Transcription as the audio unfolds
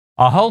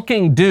A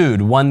hulking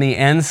dude won the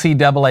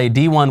NCAA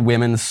D1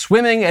 Women's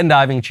Swimming and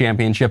Diving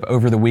Championship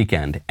over the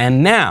weekend,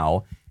 and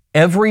now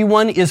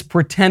everyone is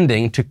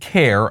pretending to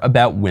care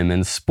about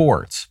women's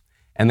sports.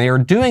 And they are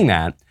doing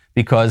that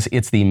because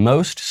it's the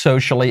most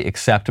socially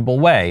acceptable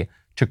way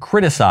to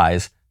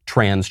criticize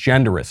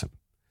transgenderism.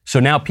 So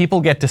now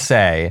people get to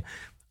say,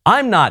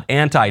 I'm not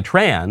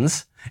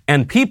anti-trans,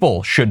 and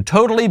people should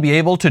totally be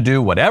able to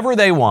do whatever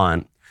they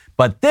want,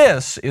 but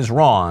this is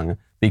wrong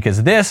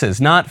because this is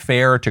not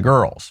fair to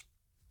girls.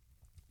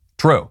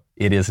 True,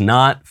 it is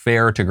not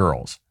fair to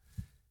girls,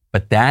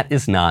 but that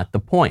is not the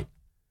point.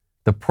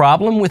 The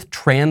problem with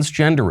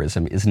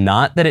transgenderism is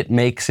not that it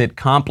makes it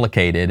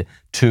complicated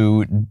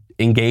to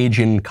engage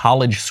in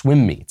college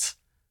swim meets.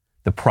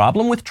 The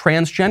problem with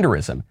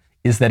transgenderism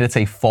is that it's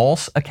a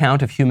false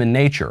account of human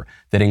nature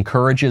that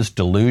encourages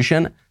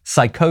delusion,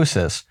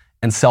 psychosis,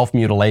 and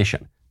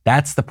self-mutilation.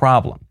 That's the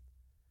problem.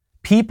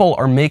 People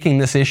are making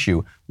this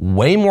issue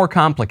way more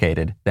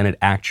complicated than it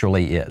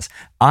actually is.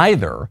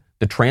 Either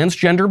the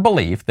transgender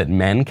belief that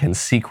men can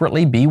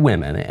secretly be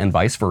women and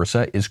vice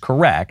versa is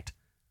correct,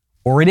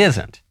 or it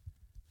isn't.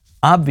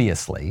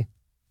 Obviously,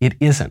 it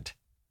isn't.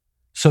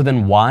 So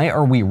then why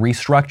are we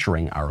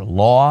restructuring our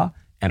law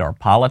and our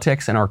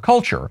politics and our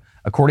culture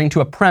according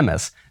to a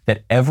premise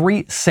that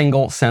every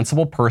single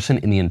sensible person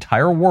in the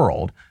entire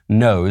world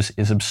knows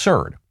is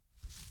absurd?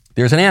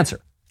 There's an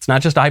answer. It's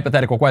not just a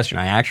hypothetical question.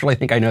 I actually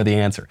think I know the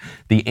answer.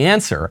 The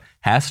answer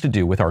has to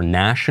do with our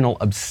national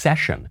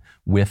obsession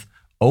with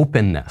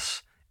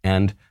openness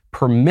and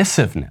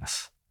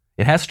permissiveness.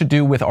 It has to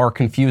do with our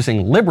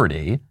confusing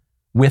liberty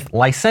with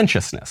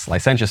licentiousness.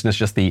 Licentiousness,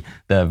 just the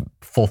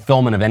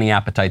fulfillment of any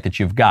appetite that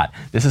you've got.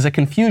 This is a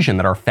confusion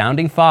that our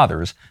founding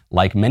fathers,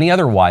 like many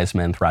other wise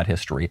men throughout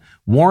history,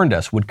 warned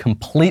us would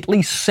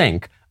completely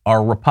sink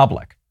our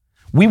republic.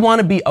 We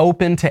want to be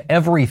open to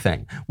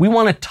everything. We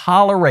want to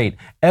tolerate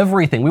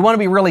everything. We want to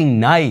be really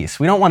nice.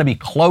 We don't want to be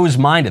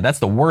closed-minded. That's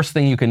the worst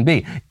thing you can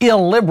be.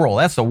 Illiberal.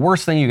 That's the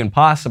worst thing you can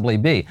possibly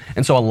be.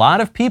 And so a lot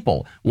of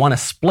people want to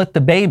split the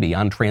baby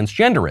on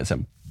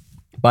transgenderism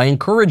by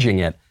encouraging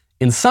it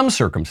in some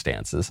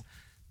circumstances,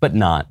 but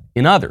not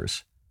in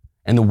others.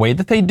 And the way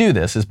that they do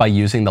this is by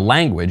using the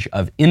language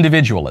of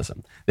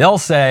individualism. They'll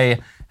say,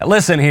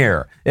 listen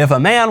here, if a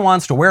man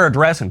wants to wear a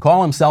dress and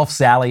call himself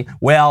Sally,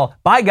 well,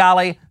 by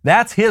golly,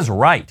 that's his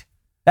right.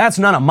 That's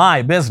none of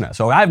my business.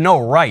 So I have no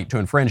right to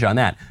infringe on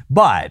that.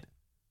 But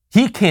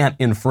he can't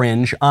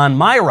infringe on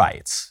my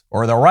rights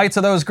or the rights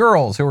of those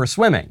girls who are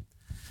swimming.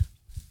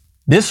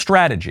 This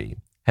strategy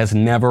has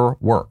never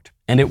worked,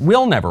 and it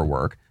will never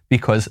work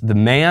because the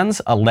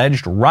man's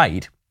alleged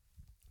right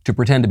to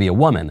pretend to be a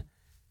woman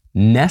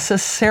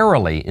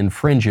necessarily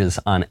infringes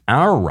on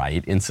our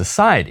right in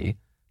society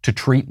to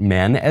treat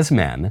men as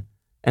men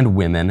and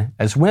women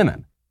as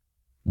women.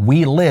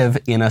 We live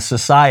in a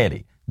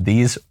society.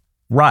 These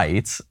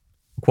rights,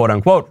 quote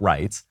unquote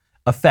rights,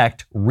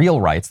 affect real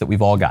rights that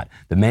we've all got.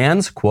 The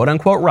man's quote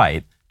unquote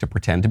right to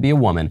pretend to be a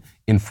woman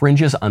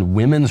infringes on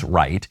women's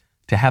right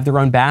to have their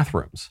own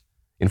bathrooms,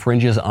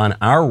 infringes on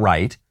our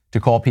right to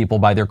call people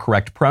by their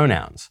correct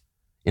pronouns,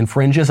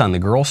 infringes on the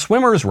girl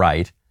swimmer's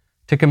right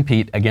to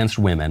compete against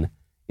women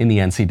in the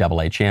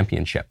NCAA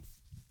championship.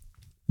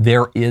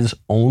 There is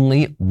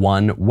only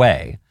one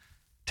way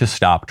to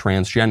stop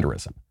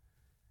transgenderism.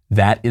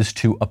 That is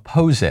to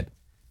oppose it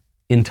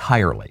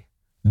entirely.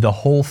 The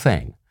whole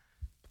thing.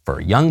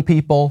 For young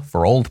people,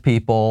 for old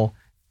people,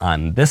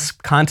 on this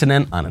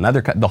continent, on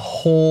another, the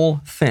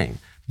whole thing.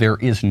 There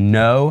is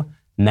no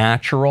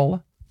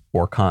natural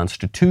or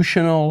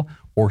constitutional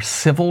or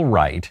civil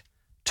right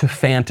to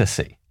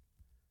fantasy.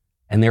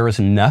 And there is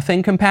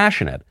nothing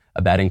compassionate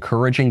about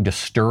encouraging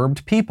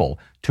disturbed people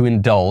to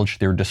indulge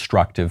their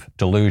destructive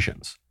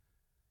delusions.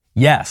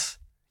 Yes,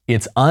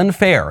 it's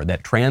unfair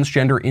that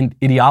transgender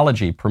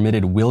ideology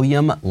permitted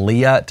William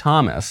Leah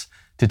Thomas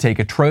to take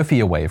a trophy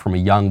away from a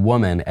young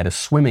woman at a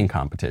swimming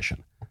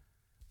competition.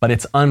 But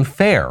it's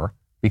unfair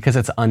because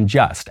it's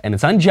unjust, and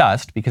it's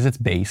unjust because it's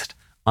based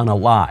on a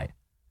lie.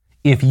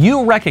 If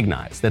you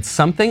recognize that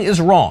something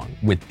is wrong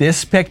with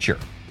this picture,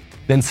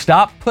 then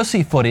stop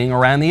pussyfooting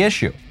around the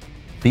issue.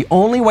 The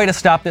only way to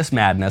stop this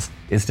madness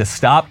is to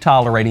stop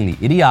tolerating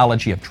the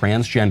ideology of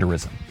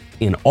transgenderism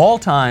in all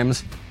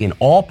times, in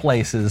all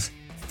places,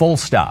 full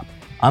stop.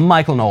 I'm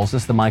Michael Knowles.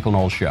 This is The Michael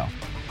Knowles Show.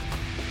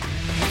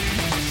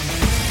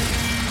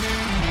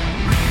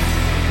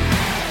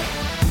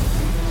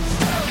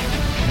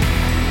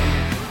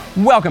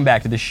 Welcome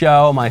back to the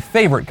show. My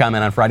favorite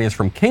comment on Friday is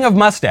from King of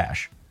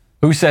Mustache,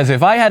 who says,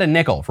 if I had a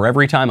nickel for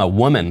every time a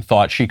woman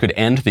thought she could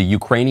end the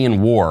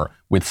Ukrainian war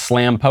with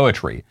slam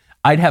poetry,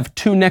 I'd have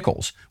 2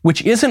 nickels,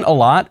 which isn't a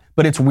lot,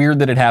 but it's weird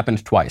that it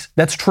happened twice.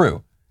 That's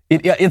true.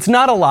 It's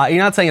not a lot.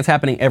 You're not saying it's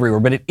happening everywhere,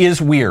 but it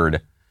is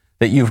weird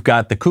that you've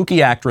got the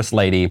kooky actress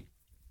lady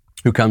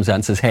who comes out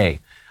and says, hey,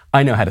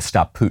 I know how to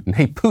stop Putin.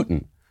 Hey,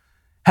 Putin,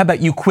 how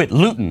about you quit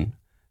looting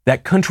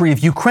that country of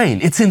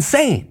Ukraine? It's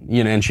insane.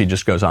 And she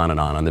just goes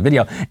on the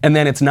video. And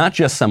then it's not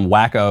just some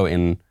wacko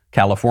in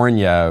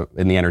California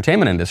in the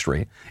entertainment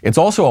industry. It's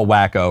also a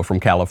wacko from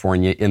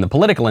California in the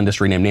political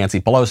industry named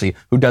Nancy Pelosi,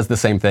 who does the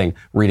same thing,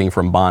 reading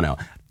from Bono.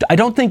 I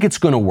don't think it's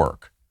going to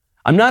work.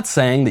 I'm not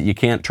saying that you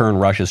can't turn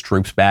Russia's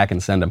troops back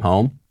and send them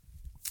home.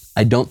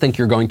 I don't think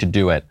you're going to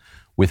do it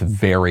with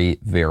very,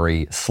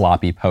 very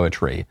sloppy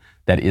poetry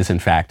that is, in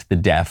fact, the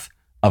death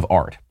of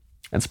art.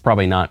 That's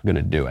probably not going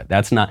to do it.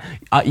 That's not.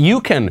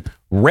 You can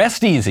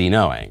rest easy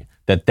knowing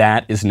that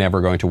that is never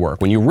going to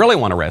work. When you really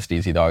want to rest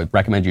easy, though, I would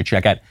recommend you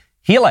check out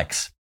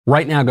Helix.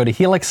 Right now, go to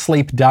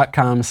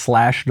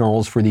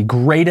helixsleep.com/Knowles for the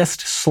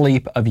greatest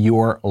sleep of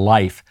your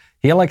life.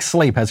 Helix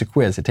Sleep has a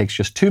quiz. It takes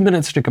just 2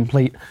 minutes to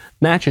complete,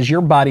 matches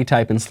your body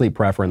type and sleep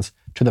preference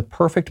to the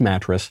perfect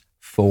mattress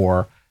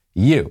for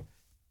you.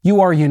 You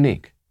are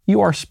unique.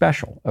 You are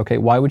special, okay?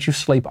 Why would you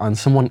sleep on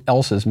someone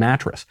else's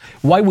mattress?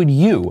 Why would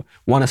you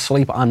want to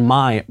sleep on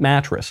my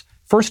mattress?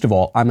 First of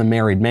all, I'm a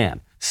married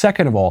man.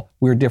 Second of all,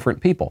 we're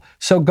different people.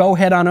 So go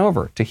head on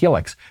over to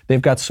Helix.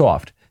 They've got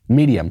soft,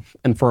 medium,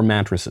 and firm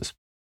mattresses.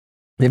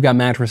 They've got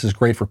mattresses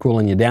great for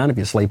cooling you down if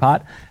you sleep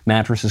hot.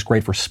 Mattresses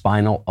great for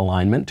spinal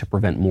alignment to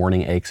prevent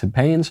morning aches and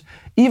pains.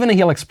 Even a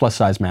Helix plus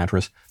size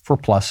mattress for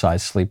plus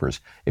size sleepers.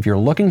 If you're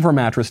looking for a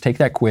mattress, take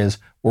that quiz,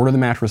 order the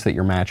mattress that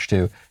you're matched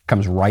to.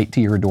 Comes right to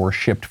your door,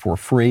 shipped for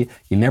free.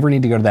 You never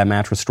need to go to that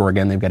mattress store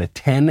again. They've got a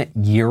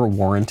 10-year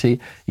warranty.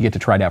 You get to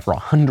try it out for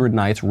 100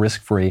 nights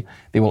risk-free.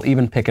 They will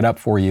even pick it up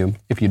for you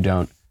if you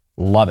don't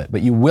love it.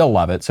 But you will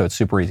love it, so it's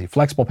super easy.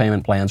 Flexible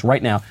payment plans.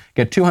 Right now,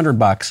 get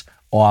 $200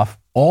 off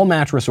all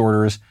mattress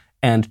orders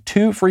and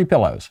 2 free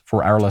pillows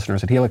for our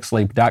listeners at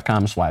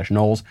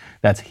helixsleep.com/Knowles.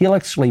 That's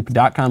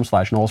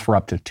helixsleep.com/Knowles for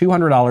up to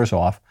 $200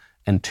 off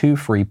and 2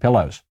 free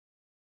pillows.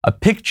 A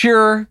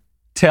picture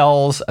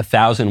tells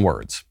 1,000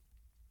 words.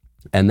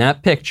 And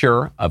that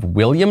picture of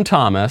William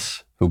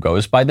Thomas, who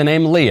goes by the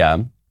name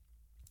Leah,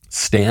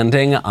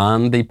 standing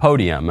on the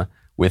podium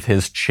with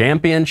his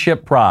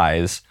championship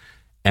prize.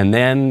 And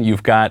then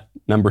you've got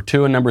number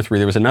 2 and number 3.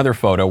 There was another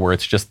photo where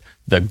it's just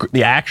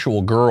the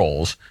actual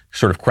girls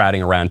sort of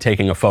crowding around,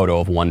 taking a photo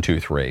of 1, 2,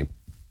 3.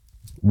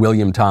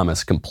 William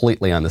Thomas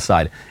completely on the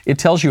side. It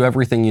tells you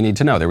everything you need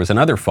to know. There was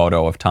another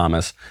photo of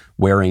Thomas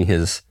wearing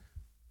his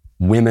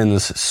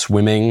women's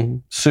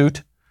swimming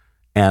suit,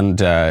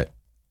 and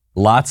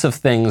lots of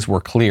things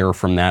were clear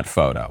from that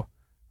photo.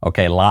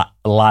 Okay,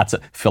 lots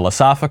of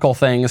philosophical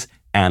things,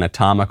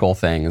 anatomical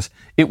things.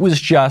 It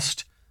was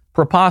just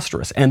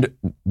preposterous. And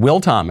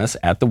Will Thomas,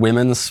 at the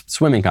women's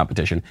swimming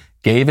competition,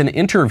 gave an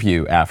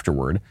interview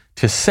afterward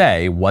to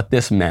say what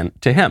this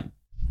meant to him.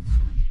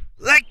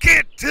 I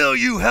can't tell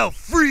you how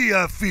free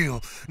I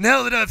feel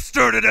now that I've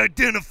started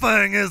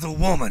identifying as a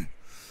woman.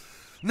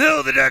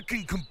 Now that I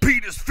can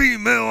compete as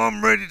female,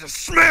 I'm ready to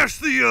smash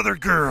the other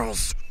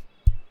girls.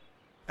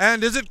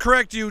 And is it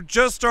correct you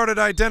just started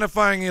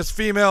identifying as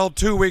female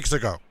 2 weeks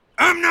ago?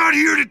 I'm not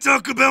here to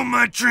talk about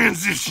my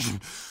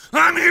transition.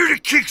 I'm here to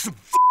kick some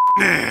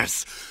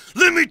ass.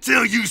 Let me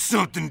tell you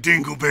something,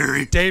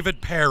 Dingleberry.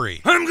 David Perry.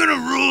 I'm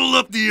gonna roll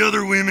up the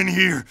other women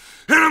here,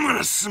 and I'm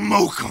gonna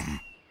smoke them.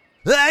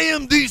 I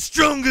am the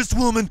strongest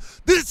woman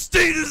this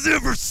state has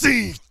ever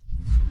seen.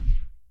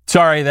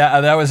 Sorry,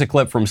 that was a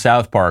clip from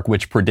South Park,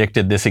 which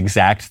predicted this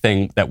exact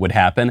thing that would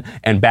happen.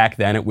 And back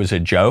then it was a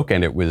joke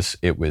and it was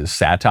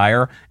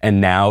satire. And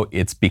now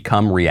it's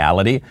become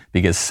reality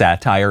because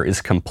satire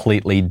is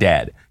completely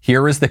dead.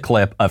 Here is the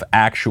clip of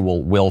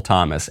actual Will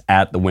Thomas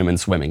at the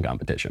women's swimming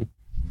competition.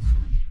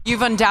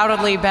 You've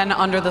undoubtedly been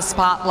under the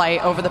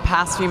spotlight over the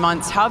past few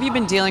months. How have you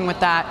been dealing with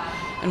that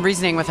and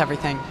reasoning with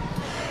everything?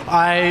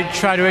 I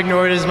try to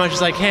ignore it as much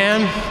as I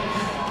can.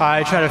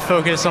 I try to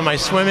focus on my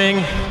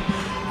swimming,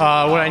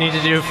 what I need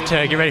to do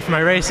to get ready for my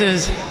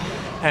races,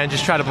 and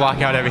just try to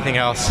block out everything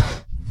else.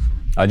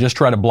 I just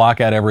try to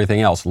block out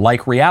everything else,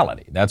 like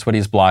reality. That's what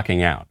he's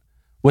blocking out.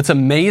 What's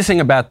amazing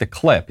about the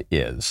clip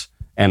is,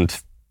 and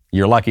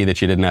you're lucky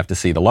that you didn't have to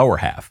see the lower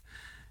half,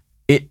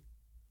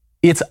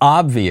 it's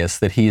obvious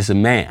that he's a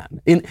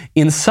man.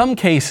 In some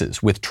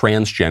cases with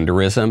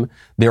transgenderism,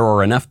 there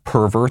are enough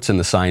perverts in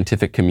the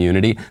scientific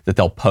community that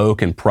they'll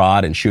poke and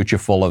prod and shoot you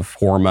full of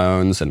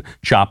hormones and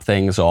chop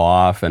things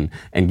off and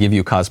give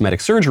you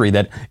cosmetic surgery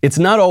that it's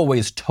not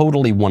always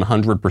totally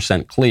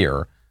 100%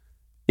 clear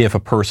if a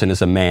person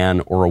is a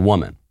man or a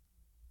woman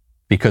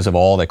because of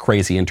all the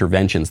crazy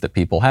interventions that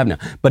people have now.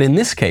 But in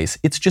this case,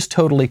 it's just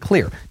totally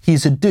clear.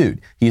 He's a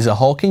dude. He's a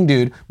hulking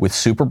dude with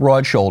super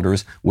broad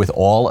shoulders, with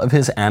all of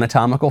his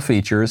anatomical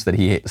features that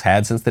he has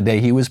had since the day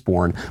he was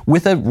born,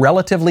 with a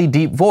relatively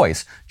deep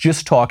voice,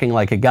 just talking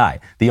like a guy.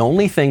 The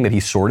only thing that he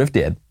sort of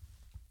did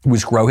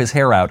was grow his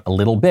hair out a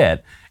little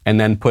bit and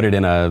then put it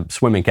in a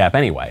swimming cap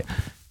anyway.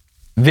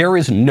 There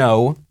is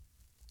no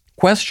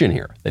question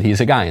here that he's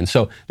a guy. And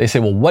so they say,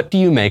 well, what do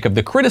you make of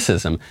the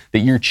criticism that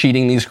you're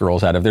cheating these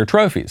girls out of their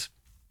trophies?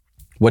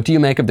 What do you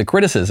make of the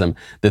criticism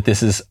that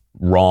this is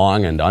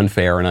wrong and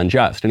unfair and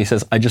unjust? And he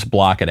says, I just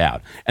block it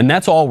out. And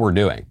that's all we're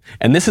doing.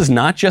 And this is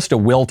not just a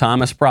Will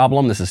Thomas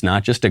problem. This is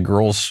not just a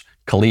girls'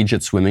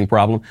 collegiate swimming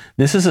problem.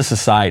 This is a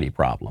society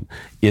problem,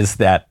 is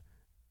that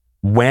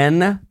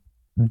when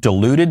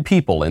deluded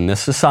people in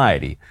this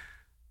society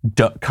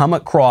come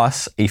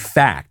across a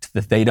fact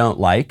that they don't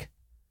like,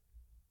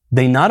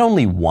 they not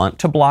only want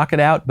to block it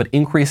out, but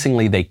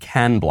increasingly they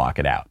can block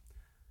it out.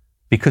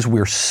 Because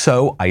we're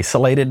so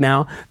isolated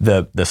now,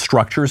 the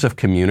structures of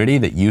community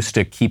that used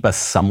to keep us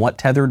somewhat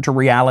tethered to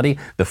reality,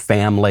 the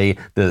family,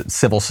 the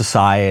civil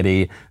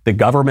society, the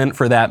government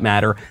for that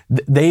matter,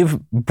 they've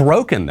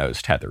broken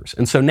those tethers.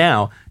 And so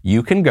now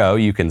you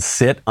can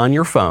sit on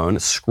your phone,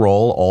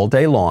 scroll all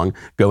day long,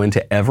 go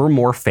into ever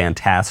more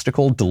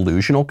fantastical,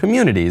 delusional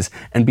communities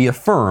and be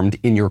affirmed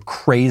in your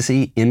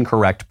crazy,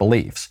 incorrect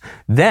beliefs.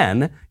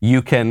 Then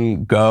you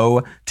can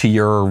go to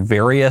your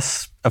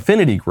various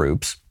affinity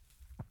groups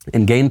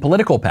and gain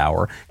political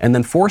power, and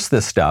then force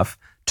this stuff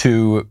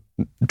to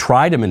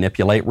try to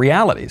manipulate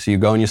reality. So you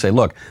go and you say,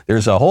 look,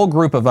 there's a whole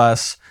group of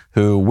us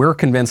who we're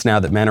convinced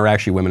now that men are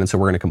actually women, and so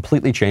we're going to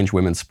completely change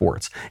women's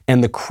sports.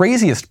 And the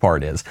craziest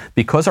part is,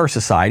 because our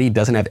society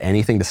doesn't have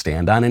anything to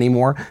stand on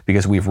anymore,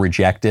 because we've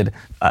rejected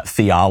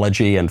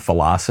theology and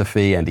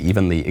philosophy and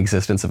even the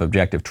existence of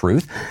objective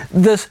truth,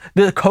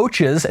 the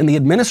coaches and the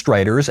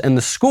administrators and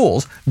the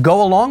schools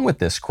go along with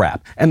this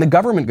crap, and the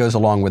government goes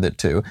along with it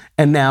too,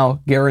 and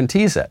now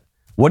guarantees it.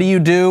 What do you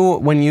do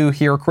when you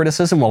hear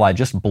criticism? Well, I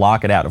just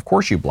block it out. Of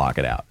course you block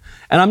it out.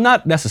 And I'm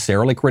not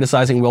necessarily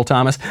criticizing Will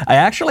Thomas. I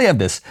actually have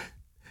this,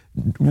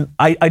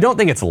 I don't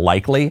think it's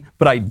likely,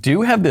 but I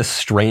do have this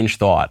strange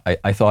thought.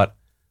 I thought,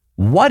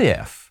 what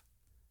if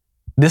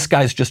this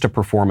guy's just a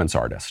performance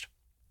artist?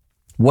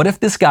 What if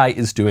this guy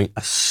is doing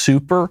a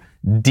super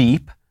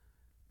deep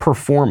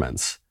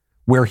performance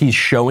where he's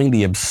showing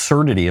the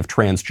absurdity of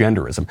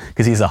transgenderism,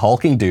 because he's a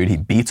hulking dude. He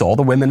beats all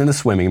the women in the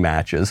swimming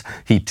matches.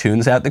 He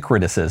tunes out the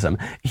criticism.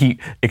 He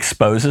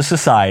exposes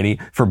society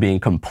for being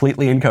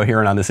completely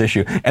incoherent on this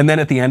issue. And then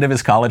at the end of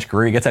his college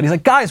career, he gets out. He's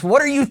like, guys,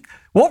 what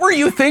were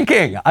you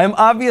thinking? I'm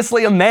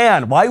obviously a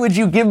man. Why would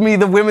you give me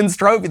the women's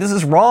trophy? This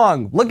is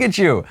wrong. Look at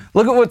you.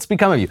 Look at what's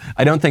become of you.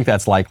 I don't think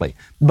that's likely,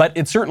 but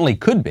it certainly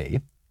could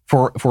be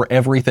for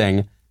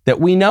everything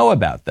that we know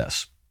about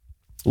this.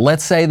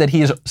 Let's say that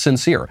he is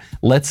sincere.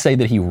 Let's say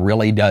that he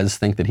really does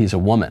think that he's a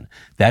woman.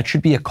 That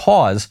should be a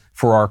cause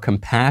for our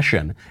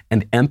compassion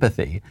and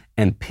empathy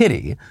and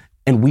pity,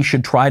 and we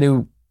should try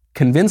to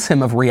convince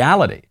him of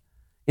reality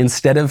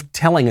instead of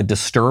telling a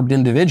disturbed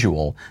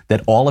individual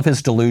that all of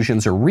his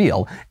delusions are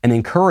real and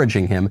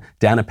encouraging him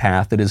down a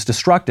path that is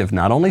destructive,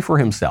 not only for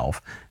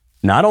himself,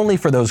 not only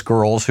for those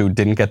girls who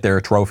didn't get their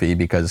trophy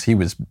because he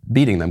was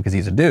beating them because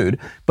he's a dude,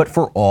 but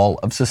for all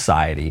of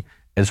society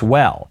as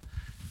well.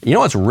 You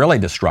know what's really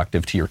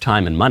destructive to your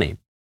time and money?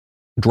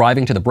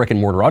 Driving to the brick and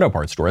mortar auto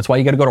parts store. That's why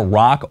you got to go to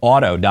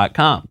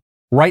rockauto.com.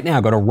 Right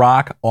now, go to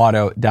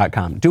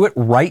rockauto.com. Do it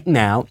right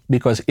now,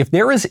 because if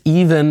there is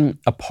even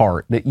a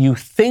part that you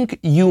think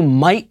you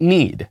might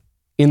need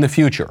in the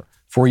future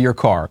for your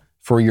car,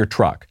 for your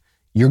truck,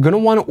 you're going to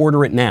want to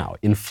order it now.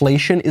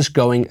 Inflation is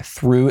going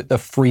through the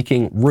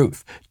freaking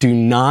roof. Do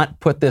not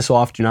put this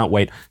off. Do not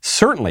wait.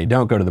 Certainly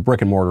don't go to the brick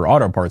and mortar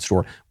auto parts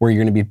store where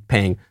you're going to be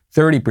paying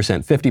 30%,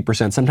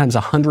 50%, sometimes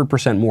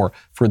 100% more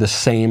for the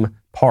same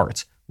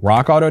parts.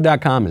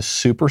 RockAuto.com is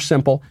super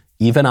simple.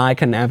 Even I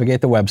can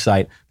navigate the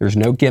website. There's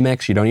no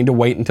gimmicks. You don't need to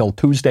wait until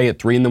Tuesday at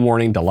 3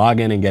 a.m. to log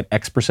in and get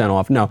X%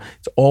 off. No,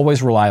 it's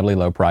always reliably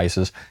low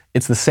prices.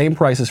 It's the same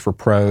prices for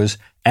pros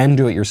and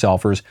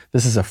do-it-yourselfers.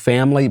 This is a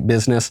family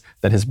business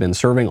that has been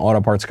serving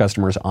auto parts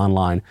customers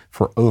online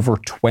for over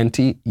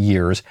 20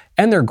 years.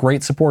 And they're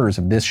great supporters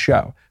of this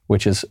show,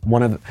 which is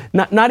one of the,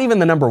 not even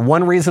the number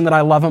one reason that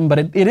I love them, but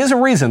it is a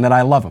reason that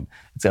I love them.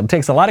 It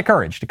takes a lot of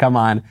courage to come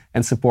on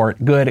and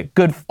support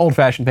good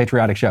old-fashioned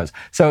patriotic shows.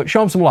 So show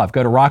them some love.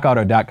 Go to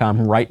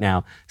rockauto.com right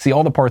now. See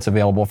all the parts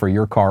available for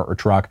your car or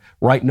truck.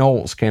 Write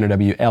Knowles,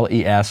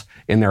 Knowles,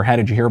 in their How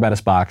Did You Hear About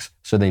Us box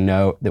so they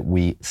know that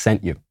we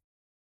sent you.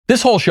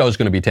 This whole show is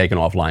going to be taken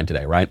offline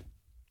today, right?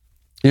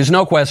 There's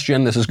no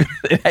question it's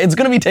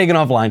going to be taken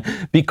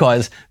offline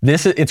because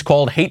it's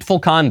called hateful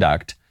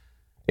conduct.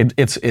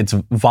 It's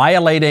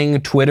violating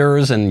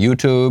Twitter's and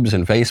YouTube's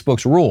and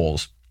Facebook's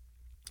rules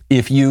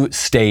if you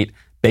state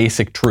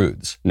basic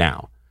truths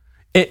now.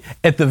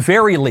 At the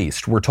very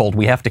least, we're told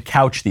we have to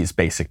couch these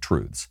basic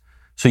truths.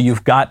 So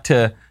you've got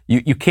to,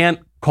 you can't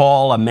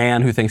call a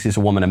man who thinks he's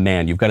a woman a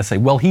man. You've got to say,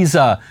 well, he's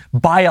a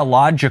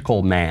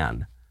biological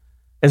man,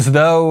 as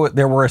though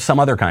there were some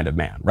other kind of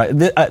man, right?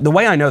 The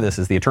way I know this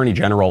is the Attorney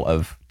General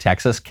of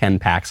Texas, Ken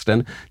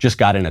Paxton, just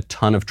got in a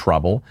ton of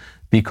trouble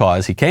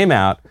because he came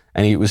out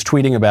and he was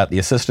tweeting about the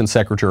Assistant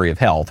Secretary of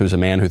Health, who's a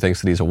man who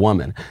thinks that he's a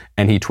woman.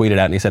 And he tweeted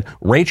out and he said,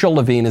 Rachel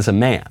Levine is a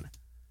man.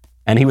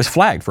 And he was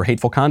flagged for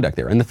hateful conduct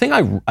there. And the thing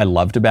I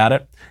loved about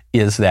it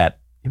is that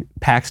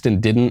Paxton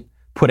didn't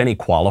put any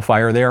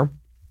qualifier there.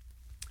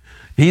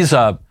 He's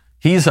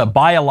a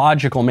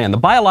biological man. The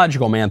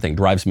biological man thing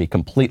drives me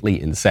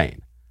completely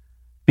insane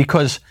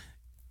because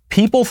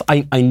people,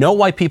 I know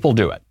why people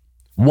do it.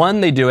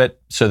 One, they do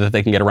it so that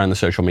they can get around the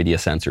social media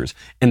censors.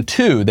 And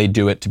two, they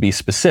do it to be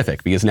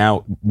specific because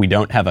now we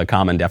don't have a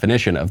common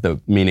definition of the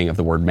meaning of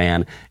the word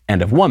man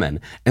and of woman.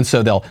 And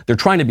so they're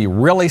trying to be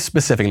really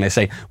specific and they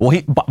say, well,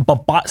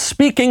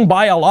 speaking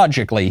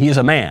biologically, he's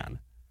a man.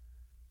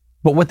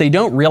 But what they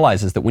don't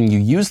realize is that when you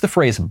use the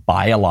phrase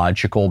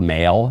biological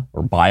male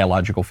or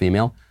biological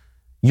female,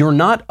 you're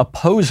not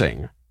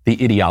opposing the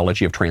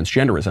ideology of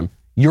transgenderism.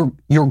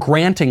 You're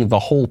granting the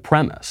whole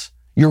premise.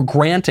 You're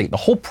granting the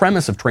whole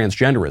premise of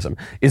transgenderism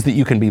is that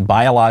you can be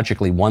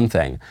biologically one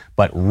thing,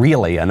 but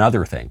really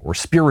another thing, or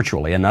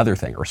spiritually another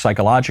thing, or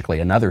psychologically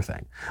another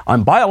thing.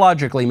 I'm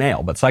biologically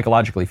male, but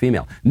psychologically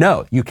female.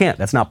 No, you can't.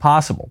 That's not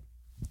possible.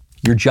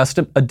 You're just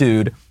a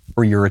dude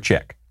or you're a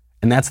chick.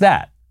 And that's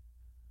that.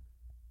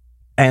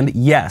 And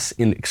yes,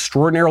 in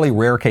extraordinarily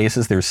rare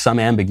cases, there's some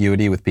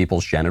ambiguity with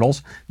people's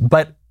genitals,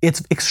 but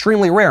it's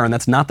extremely rare, and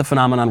that's not the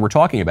phenomenon we're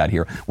talking about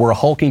here, where a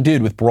hulking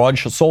dude with broad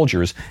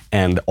shoulders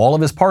and all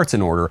of his parts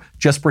in order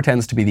just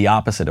pretends to be the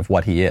opposite of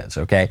what he is,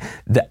 okay?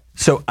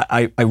 So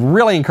I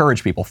really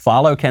encourage people,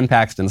 follow Ken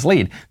Paxton's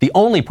lead. The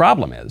only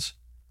problem is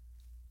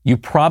you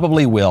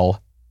probably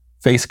will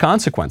face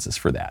consequences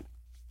for that,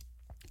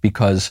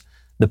 because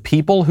the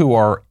people who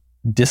are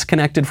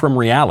disconnected from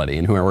reality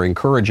and who are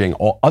encouraging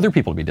all other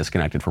people to be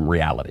disconnected from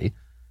reality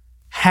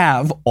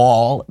have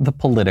all the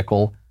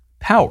political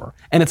power.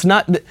 And it's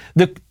not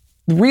the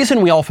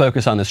reason we all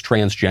focus on this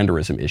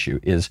transgenderism issue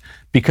is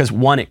because,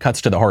 one, it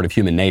cuts to the heart of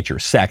human nature.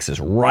 Sex is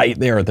right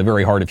there at the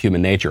very heart of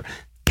human nature.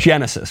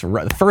 Genesis,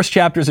 the first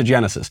chapters of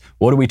Genesis,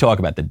 what do we talk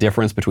about? The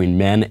difference between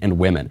men and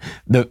women.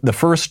 The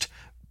first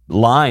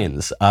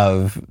lines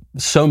of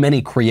so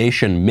many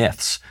creation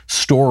myths,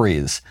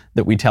 stories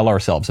that we tell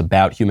ourselves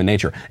about human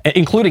nature,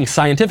 including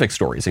scientific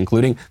stories,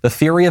 including the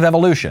theory of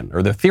evolution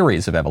or the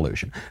theories of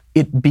evolution.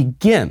 It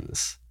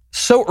begins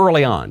so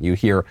early on. You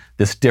hear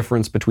this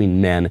difference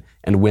between men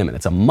and women.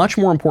 It's a much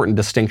more important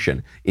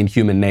distinction in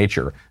human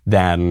nature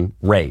than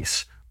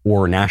race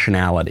or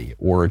nationality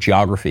or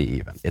geography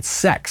even. It's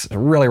sex. It's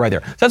really right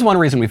there. So that's one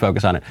reason we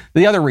focus on it.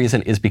 The other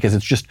reason is because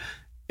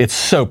it's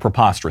so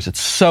preposterous. It's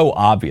so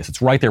obvious.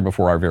 It's right there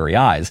before our very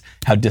eyes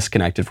how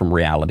disconnected from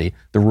reality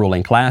the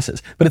ruling class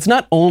is. But it's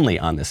not only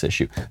on this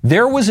issue.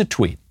 There was a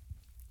tweet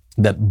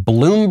that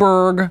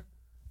Bloomberg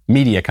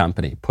Media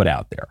Company put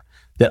out there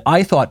that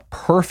I thought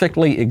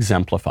perfectly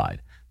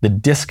exemplified the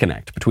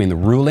disconnect between the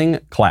ruling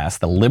class,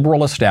 the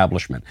liberal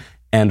establishment,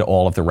 and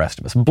all of the rest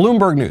of us.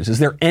 Bloomberg News. Is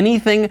there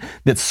anything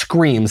that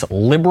screams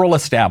liberal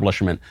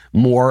establishment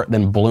more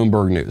than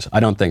Bloomberg News?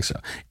 I don't think so.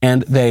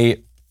 And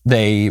they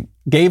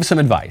gave some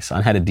advice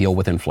on how to deal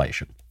with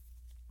inflation.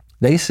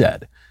 They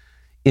said,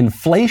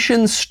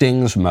 inflation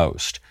stings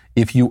most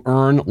if you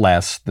earn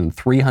less than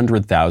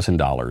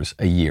 $300,000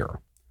 a year.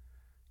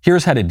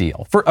 Here's how to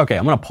deal. Okay,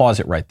 I'm going to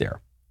pause it right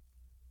there.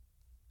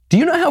 Do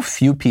you know how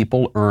few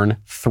people earn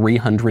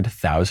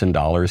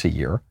 $300,000 a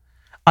year?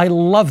 I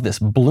love this.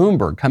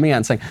 Bloomberg coming out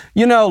and saying,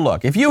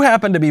 look, if you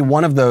happen to be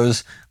one of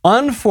those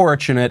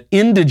unfortunate,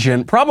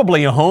 indigent,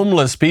 probably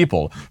homeless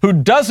people who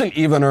doesn't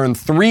even earn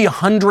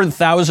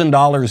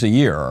 $300,000 a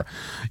year,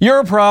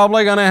 you're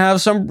probably going to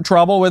have some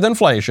trouble with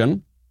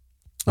inflation.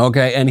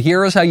 Okay, and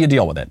here is how you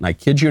deal with it. And I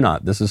kid you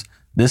not, this is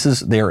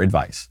their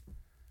advice.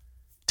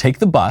 Take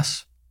the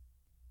bus.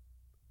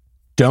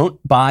 Don't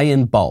buy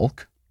in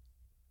bulk.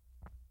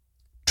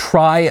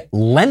 Try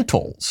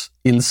lentils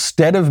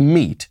instead of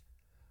meat.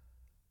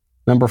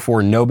 Number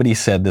 4, nobody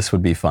said this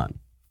would be fun.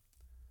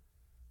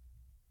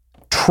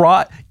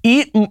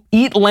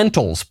 Eat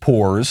lentils,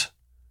 poors.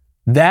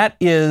 That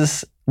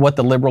is what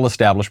the liberal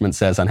establishment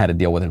says on how to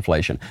deal with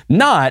inflation.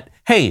 Not,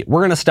 hey,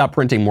 we're going to stop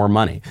printing more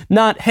money.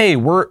 Not, hey,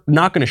 we're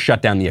not going to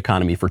shut down the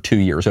economy for 2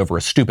 years over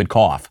a stupid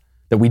cough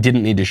that we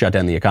didn't need to shut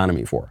down the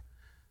economy for.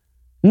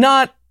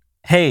 Not,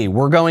 hey,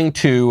 we're going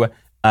to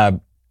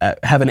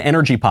have an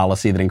energy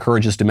policy that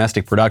encourages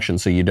domestic production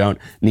so you don't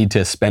need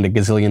to spend $1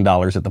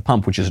 gazillion at the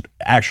pump, which is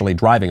actually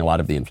driving a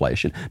lot of the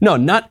inflation. No,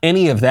 not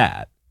any of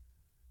that.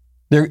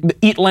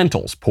 Eat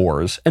lentils,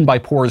 poors. And by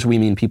poors, we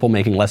mean people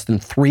making less than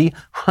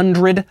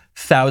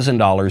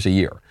 $300,000 a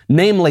year.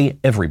 Namely,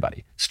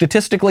 everybody.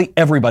 Statistically,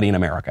 everybody in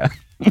America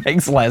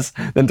makes less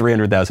than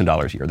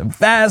 $300,000 a year. The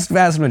vast,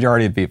 vast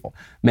majority of people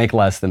make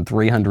less than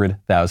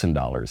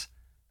 $300,000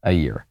 a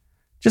year.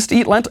 Just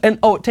eat lentils. And,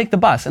 take the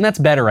bus. And that's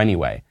better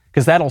anyway,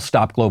 because that'll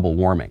stop global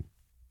warming.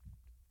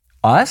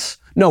 Us?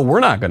 No, we're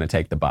not going to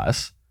take the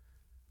bus.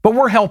 But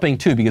we're helping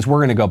too, because we're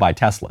going to go buy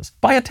Teslas.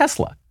 Buy a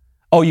Tesla.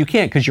 Oh, you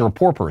can't because you're a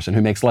poor person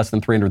who makes less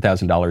than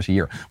 $300,000 a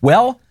year.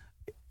 Well,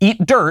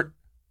 eat dirt.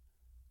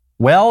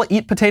 Well,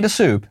 eat potato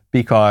soup,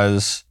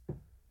 because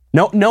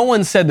no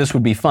one said this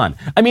would be fun.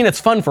 I mean, it's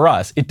fun for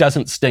us. It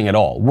doesn't sting at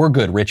all. We're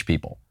good rich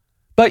people.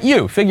 But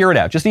you, figure it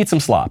out. Just eat some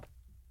slop.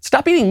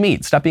 Stop eating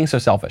meat. Stop being so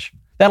selfish.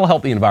 That'll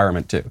help the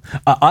environment too.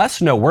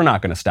 Us? No, we're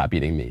not going to stop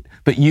eating meat.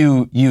 But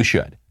you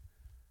should.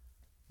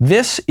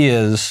 This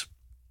is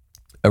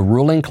a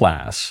ruling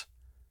class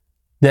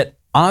that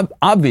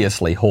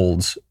obviously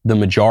holds the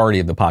majority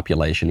of the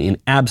population in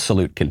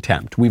absolute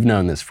contempt. We've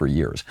known this for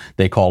years.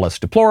 They call us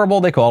deplorable,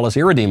 they call us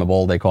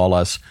irredeemable, they call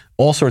us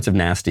all sorts of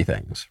nasty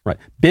things, right?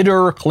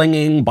 Bitter,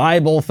 clinging,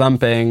 Bible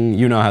thumping,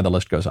 you know how the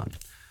list goes on.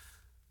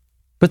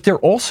 But they're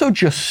also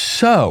just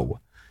so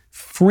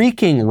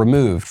freaking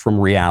removed from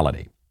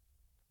reality.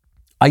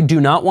 I do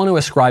not want to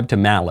ascribe to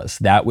malice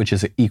that which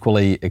is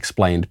equally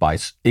explained by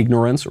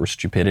ignorance or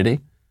stupidity.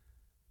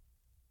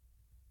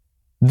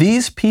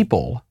 These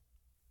people,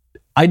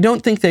 I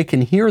don't think they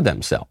can hear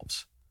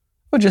themselves.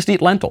 Well, just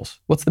eat lentils.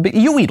 What's the big?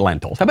 You eat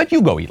lentils. How about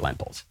you go eat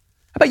lentils?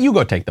 How about you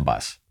go take the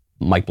bus,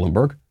 Mike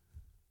Bloomberg?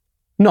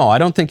 No, I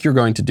don't think you're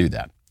going to do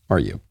that, are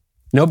you?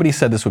 Nobody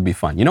said this would be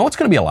fun. You know what's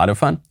going to be a lot of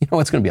fun? You know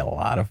what's going to be a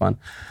lot of fun?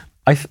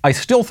 I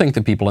still think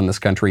that people in this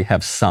country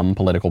have some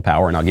political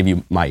power, and I'll give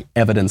you my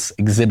evidence,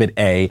 Exhibit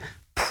A,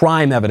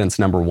 prime evidence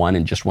number 1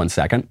 in just 1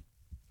 second.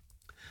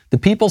 The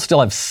people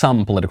still have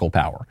some political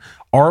power.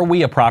 Are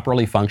we a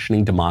properly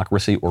functioning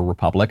democracy or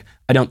republic?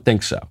 I don't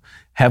think so.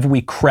 Have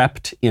we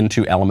crept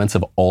into elements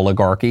of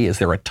oligarchy? Is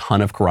there a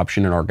ton of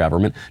corruption in our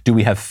government? Do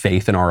we have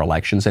faith in our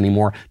elections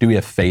anymore? Do we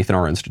have faith in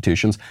our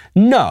institutions?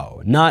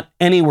 No, not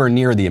anywhere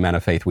near the amount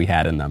of faith we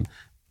had in them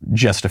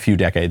just a few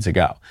decades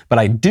ago. But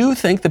I do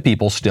think the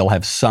people still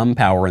have some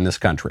power in this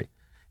country.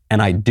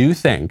 And I do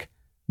think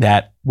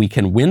that we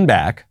can win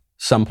back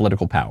some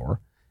political power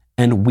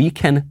and we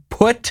can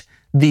put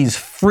these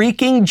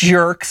freaking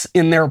jerks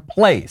in their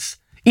place.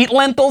 Eat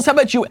lentils? How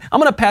about you? I'm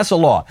going to pass a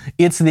law.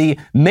 It's the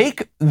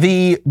Make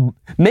the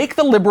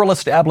Liberal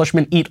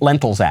Establishment Eat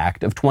Lentils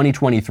Act of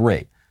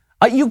 2023.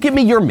 You give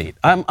me your meat.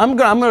 I'm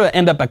going to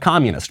end up a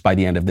communist by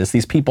the end of this.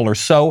 These people are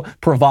so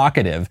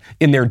provocative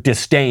in their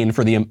disdain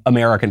for the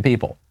American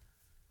people.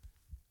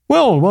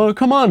 Well,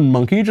 come on,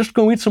 monkey, just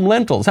go eat some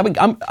lentils.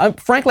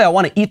 Frankly, I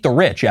want to eat the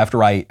rich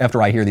after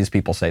I hear these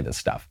people say this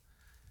stuff.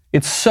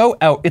 It's so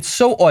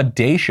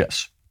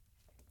audacious.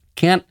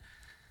 Can't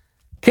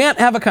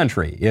have a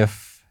country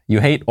if you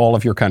hate all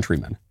of your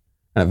countrymen.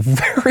 And a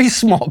very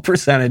small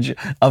percentage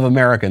of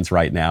Americans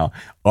right now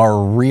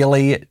are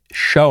really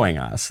showing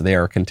us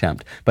their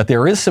contempt. But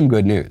there is some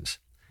good news.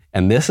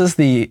 And this is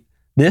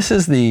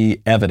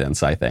the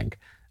evidence, I think,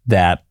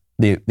 that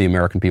the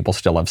American people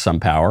still have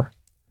some power.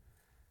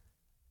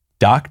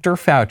 Dr.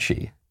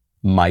 Fauci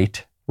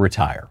might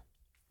retire.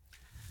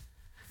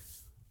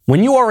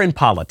 When you are in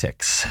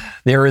politics,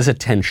 there is a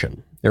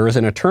tension. There is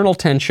an eternal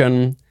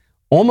tension.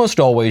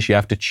 Almost always you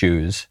have to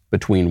choose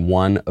between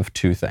one of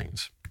two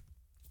things.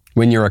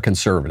 When you're a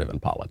conservative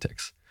in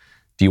politics,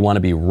 do you want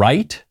to be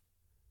right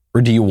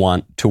or do you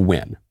want to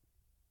win?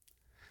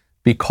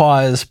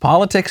 Because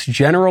politics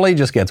generally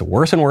just gets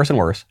worse and worse and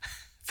worse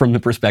from the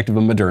perspective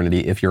of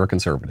modernity if you're a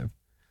conservative.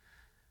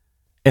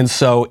 And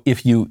so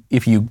if you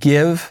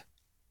give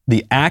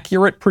the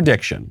accurate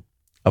prediction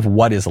of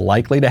what is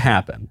likely to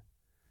happen,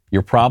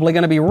 you're probably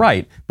going to be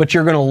right, but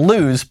you're going to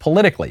lose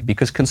politically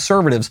because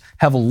conservatives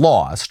have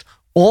lost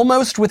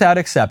almost without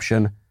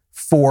exception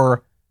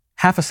for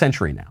half a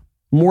century now.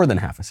 More than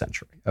half a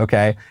century,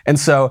 okay? And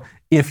so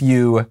if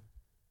you're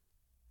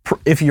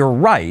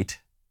right,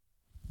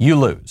 you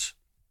lose.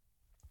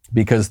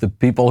 Because the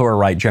people who are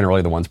right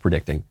generally are the ones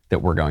predicting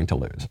that we're going to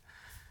lose.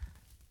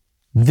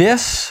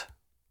 This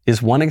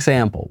is one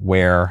example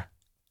where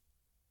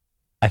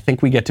I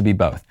think we get to be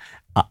both.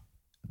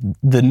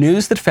 The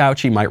news that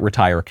Fauci might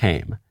retire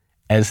came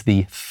as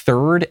the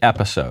third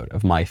episode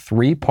of my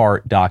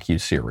 3-part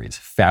docuseries,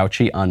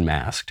 Fauci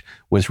Unmasked,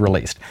 was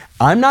released.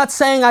 I'm not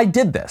saying I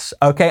did this,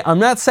 okay? I'm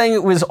not saying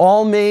it was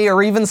all me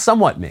or even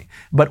somewhat me.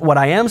 But what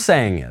I am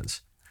saying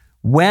is,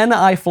 when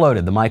I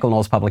floated the Michael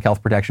Knowles Public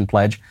Health Protection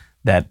Pledge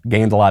that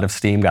gained a lot of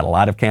steam, got a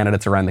lot of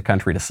candidates around the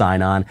country to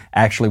sign on,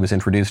 actually was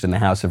introduced in the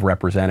House of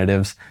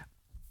Representatives,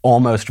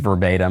 almost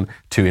verbatim,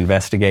 to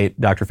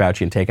investigate Dr.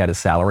 Fauci and take out his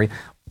salary.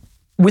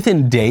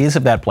 Within days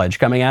of that pledge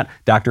coming out,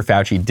 Dr.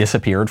 Fauci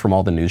disappeared from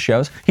all the news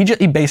shows. He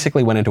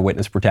basically went into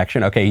witness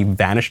protection. Okay, he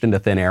vanished into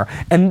thin air.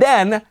 And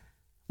then,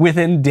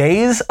 within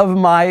days of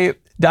my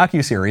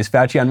docuseries,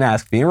 Fauci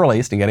Unmasked, being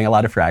released and getting a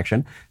lot of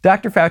traction,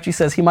 Dr. Fauci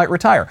says he might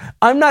retire.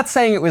 I'm not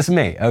saying it was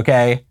me,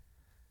 okay?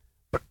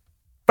 But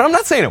I'm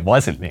not saying it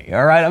wasn't me,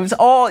 all right? It was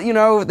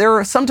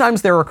all,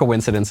 sometimes there are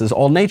coincidences.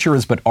 All nature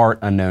is but art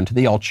unknown to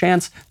thee, all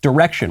chance,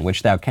 direction,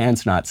 which thou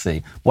canst not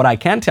see. What I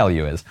can tell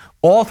you is,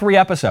 all 3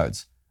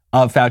 episodes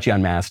of Fauci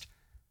Unmasked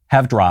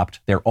have dropped.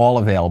 They're all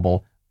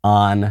available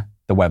on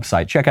the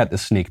website. Check out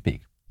this sneak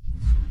peek.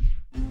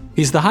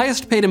 He's the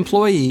highest paid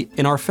employee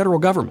in our federal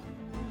government.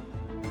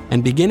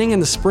 And beginning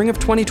in the spring of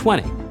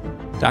 2020,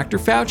 Dr.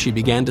 Fauci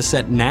began to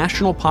set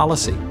national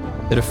policy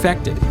that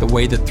affected the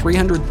way that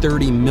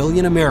 330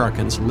 million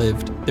Americans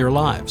lived their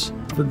lives.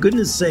 For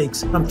goodness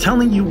sakes, I'm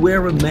telling you,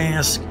 wear a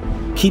mask,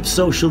 keep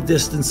social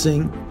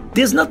distancing.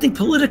 There's nothing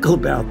political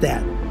about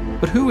that.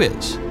 But who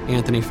is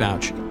Anthony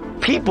Fauci?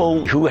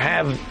 People who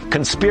have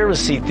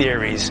conspiracy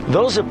theories,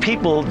 those are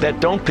people that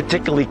don't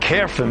particularly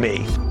care for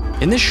me.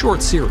 In this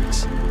short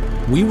series,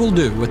 we will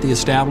do what the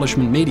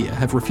establishment media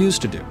have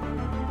refused to do.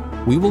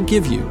 We will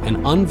give you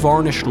an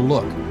unvarnished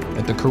look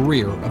at the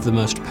career of the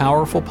most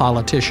powerful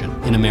politician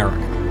in America,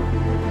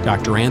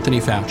 Dr. Anthony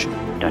Fauci.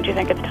 Don't you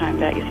think it's time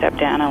that you step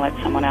down and let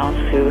someone else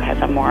who has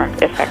a more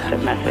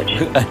effective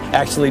message?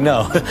 Actually,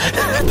 no.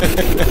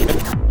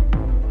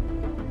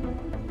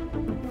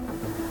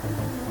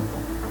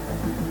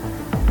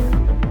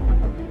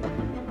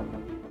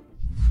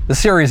 The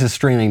series is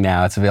streaming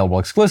now. It's available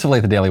exclusively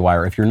at the Daily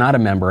Wire. If you're not a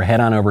member, head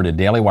on over to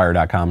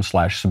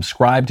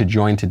dailywire.com/subscribe to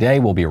join today.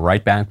 We'll be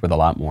right back with a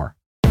lot more.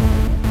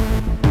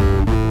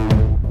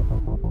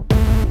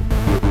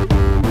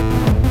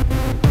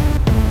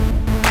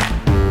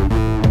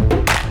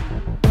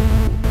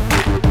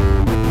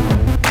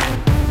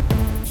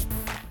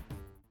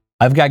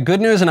 I've got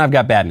good news and I've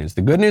got bad news.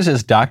 The good news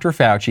is Dr.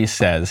 Fauci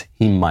says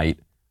he might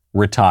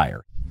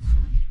retire.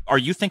 Are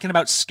you thinking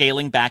about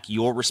scaling back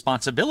your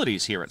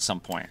responsibilities here at some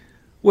point?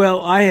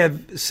 Well, I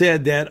have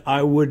said that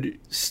I would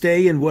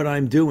stay in what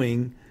I'm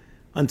doing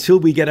until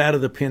we get out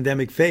of the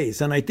pandemic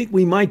phase. And I think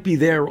we might be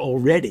there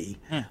already.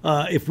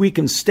 If we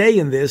can stay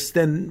in this,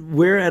 then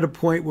we're at a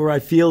point where I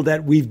feel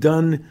that we've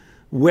done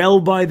well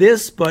by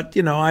this, but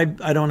I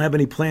don't have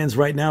any plans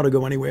right now to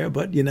go anywhere,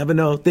 but you never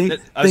know. I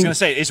was going to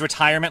say, is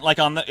retirement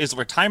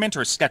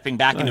or stepping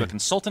back into a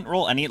consultant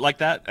role, any like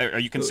that? Are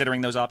you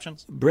considering those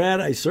options? Brad,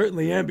 I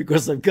certainly am,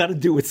 because I've got to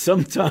do it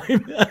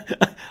sometime.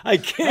 I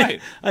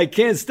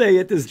can't stay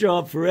at this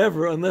job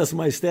forever unless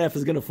my staff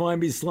is going to find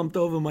me slumped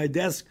over my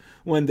desk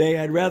one day.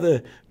 I'd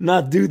rather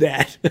not do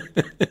that.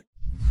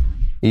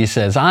 He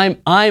says,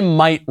 I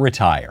might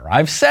retire.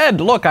 I've said,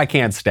 look, I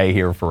can't stay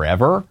here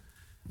forever.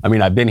 I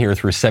mean, I've been here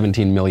through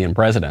 17 million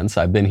presidents.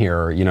 I've been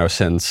here,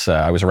 since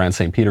I was around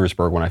St.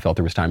 Petersburg when I felt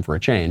there was time for a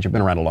change. I've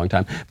been around a long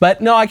time.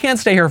 But no, I can't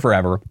stay here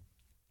forever.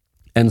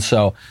 And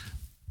so,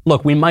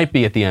 look, we might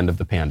be at the end of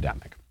the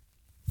pandemic.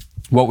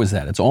 What was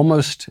that?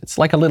 It's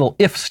like a little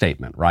if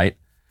statement, right?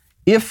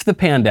 If the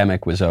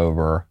pandemic was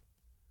over,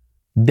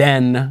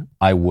 then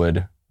I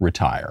would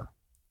retire.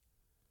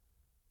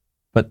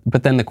 But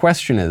then the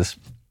question is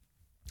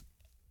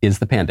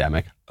the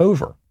pandemic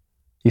over?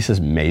 He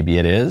says, maybe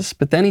it is,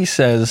 but then he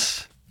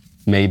says,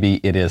 maybe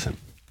it isn't.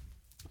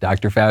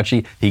 Dr.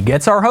 Fauci, he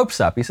gets our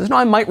hopes up. He says, no,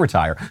 I might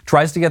retire.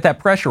 Tries to get that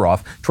pressure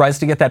off, tries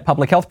to get that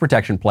public health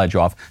protection pledge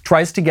off,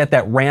 tries to get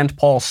that Rand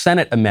Paul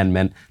Senate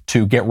amendment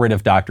to get rid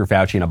of Dr.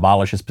 Fauci and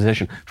abolish his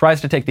position,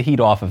 tries to take the heat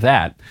off of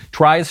that,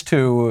 tries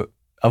to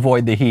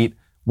avoid the heat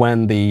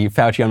when the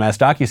Fauci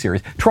Unmasked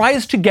docuseries,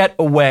 tries to get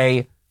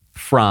away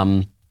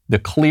from the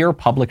clear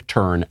public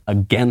turn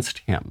against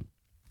him.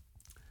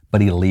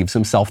 But he leaves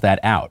himself that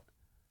out.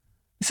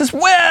 He says,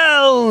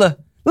 well,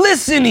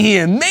 listen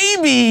here,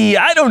 maybe,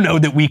 I don't know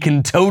that we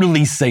can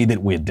totally say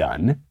that we're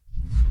done.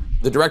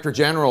 The Director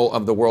General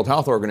of the World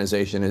Health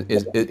Organization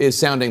is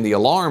sounding the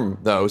alarm,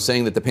 though,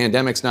 saying that the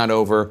pandemic's not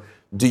over.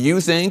 Do you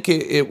think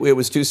it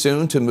was too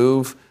soon to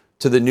move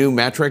to the new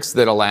metrics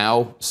that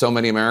allow so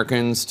many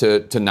Americans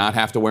to not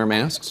have to wear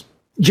masks?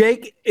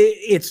 Jake,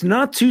 it's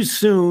not too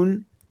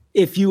soon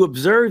if you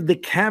observe the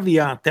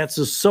caveat that's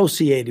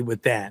associated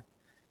with that.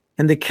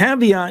 And the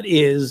caveat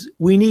is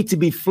we need to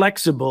be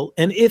flexible.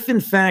 And if,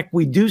 in fact,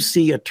 we do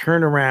see a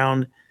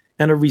turnaround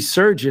and a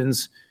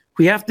resurgence,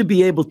 we have to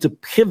be able to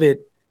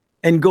pivot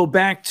and go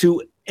back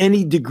to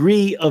any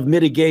degree of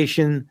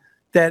mitigation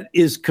that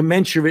is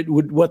commensurate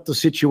with what the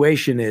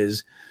situation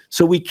is.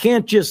 So we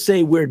can't just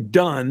say we're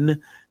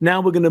done.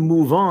 Now we're going to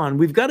move on.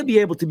 We've got to be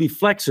able to be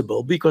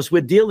flexible because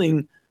we're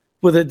dealing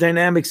with a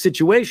dynamic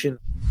situation.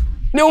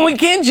 No, we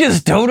can't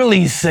just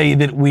totally say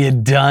that we're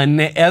done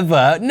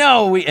ever.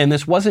 No, and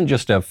this wasn't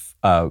just a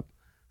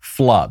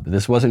flub.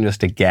 This wasn't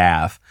just a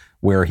gaffe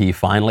where he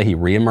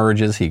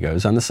reemerges. He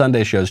goes on the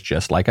Sunday shows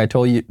just like I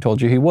told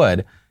you he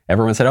would.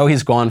 Everyone said, oh,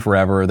 he's gone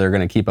forever. They're going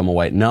to keep him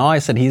away. No, I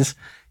said he's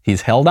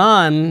held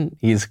on.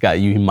 He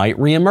might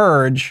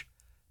reemerge.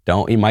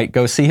 He might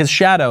go see his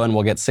shadow and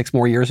we'll get 6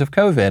 more years of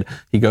COVID.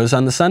 He goes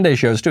on the Sunday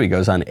shows too. He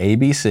goes on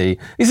ABC.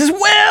 He says,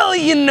 well,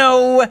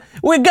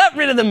 we got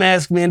rid of the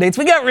mask mandates.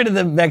 We got rid of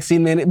the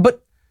vaccine mandate,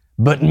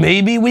 but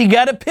maybe we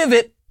got to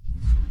pivot.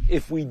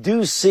 If we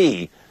do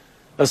see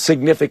a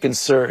significant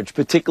surge,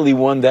 particularly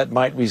one that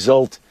might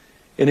result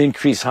in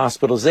increased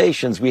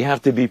hospitalizations, we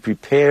have to be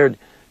prepared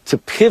to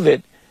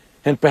pivot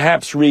and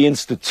perhaps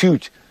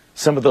reinstitute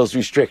some of those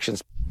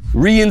restrictions.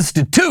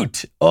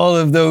 Reinstitute all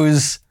of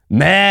those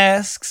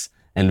masks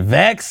and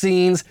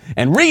vaccines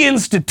and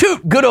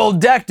reinstitute good old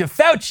Dr.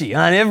 Fauci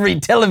on every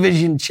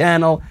television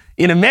channel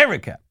in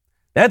America.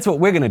 That's what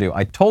we're going to do.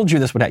 I told you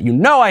this would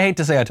happen. I hate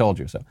to say I told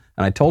you so.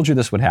 And I told you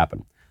this would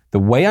happen. The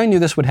way I knew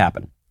this would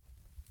happen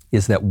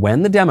is that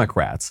when the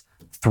Democrats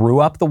threw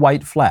up the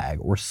white flag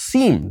or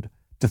seemed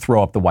to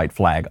throw up the white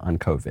flag on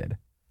COVID,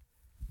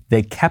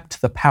 they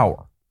kept the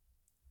power.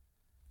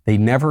 They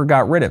never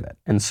got rid of it.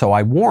 And so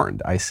I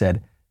warned. I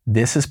said,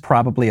 this is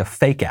probably a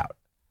fake out.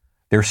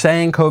 They're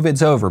saying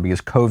COVID's over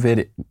because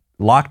COVID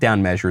lockdown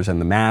measures and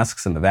the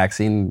masks and the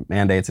vaccine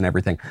mandates and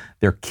everything,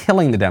 they're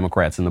killing the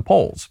Democrats in the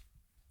polls.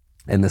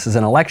 And this is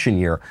an election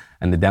year,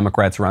 and the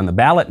Democrats are on the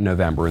ballot in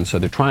November, and so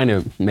they're trying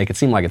to make it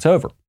seem like it's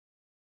over.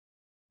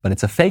 But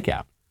it's a fake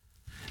out.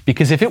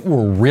 Because if it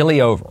were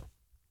really over,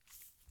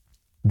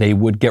 they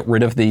would get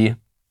rid of the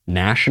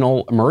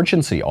national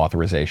emergency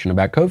authorization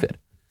about COVID.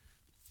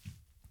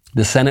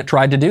 The Senate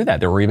tried to do that.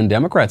 There were even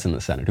Democrats in the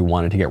Senate who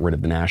wanted to get rid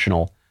of the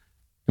national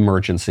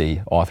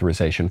emergency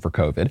authorization for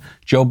COVID.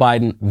 Joe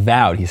Biden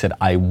vowed, he said,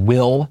 I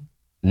will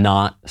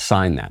not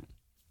sign that.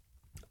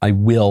 I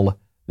will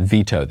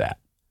veto that.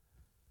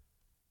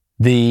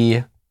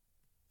 The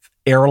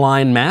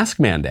airline mask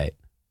mandate,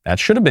 that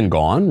should have been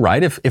gone,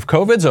 right? If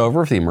COVID's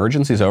over, if the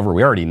emergency's over,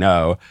 we already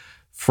know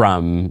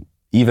from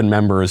even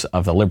members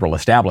of the liberal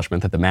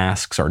establishment that the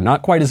masks are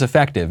not quite as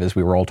effective as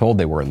we were all told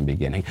they were in the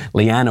beginning.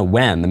 Leanna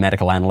Wen, the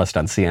medical analyst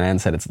on CNN,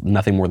 said it's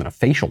nothing more than a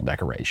facial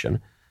decoration.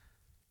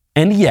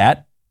 And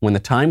yet, when the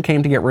time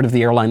came to get rid of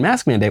the airline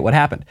mask mandate, what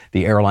happened?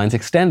 The airlines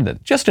extended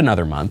it just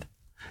another month,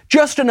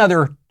 just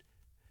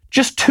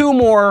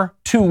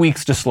 2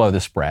 weeks to slow the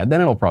spread. Then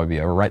it'll probably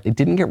be over, right? They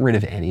didn't get rid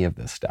of any of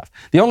this stuff.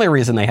 The only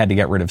reason they had to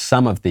get rid of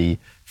some of the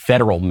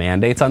federal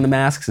mandates on the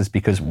masks is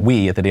because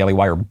we at the Daily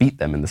Wire beat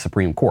them in the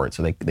Supreme Court.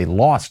 So they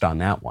lost on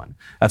that one.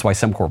 That's why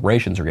some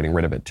corporations are getting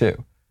rid of it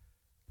too.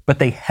 But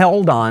they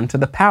held on to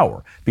the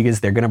power because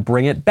they're going to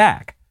bring it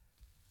back.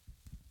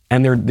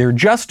 And they're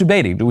just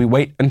debating, do we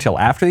wait until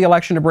after the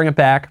election to bring it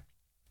back?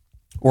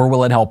 Or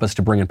will it help us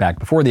to bring it back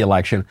before the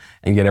election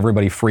and get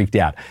everybody freaked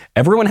out?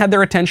 Everyone had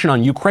their attention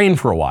on Ukraine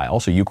for a while.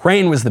 So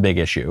Ukraine was the big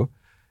issue.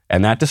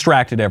 And that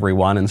distracted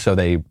everyone. And so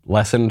they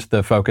lessened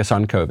the focus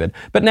on COVID.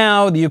 But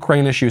now the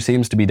Ukraine issue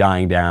seems to be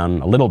dying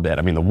down a little bit.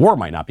 I mean, the war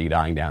might not be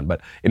dying down, but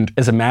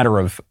as a matter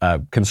of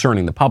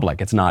concerning the public,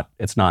 it's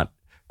not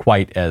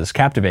quite as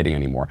captivating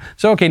anymore.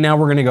 So, okay, now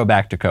we're going to go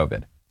back to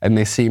COVID. And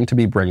they seem to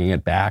be bringing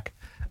it back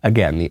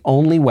again. The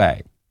only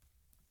way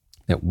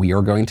that we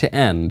are going to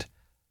end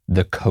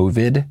the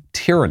COVID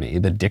tyranny,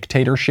 the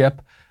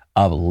dictatorship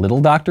of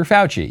little Dr.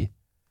 Fauci,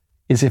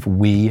 is if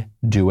we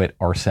do it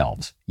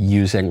ourselves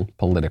using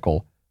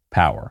political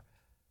power.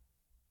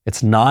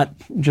 It's not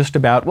just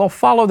about, well,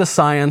 follow the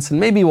science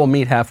and maybe we'll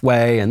meet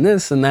halfway and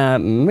this and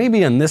that, and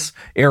maybe in this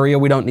area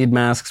we don't need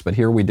masks, but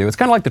here we do. It's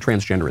kind of like the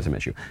transgenderism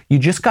issue. You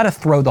just got to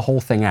throw the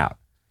whole thing out.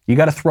 You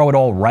got to throw it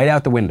all right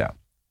out the window.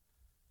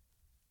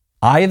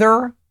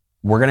 Either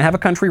we're going to have a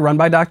country run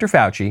by Dr.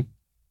 Fauci,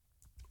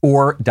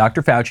 or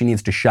Dr. Fauci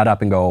needs to shut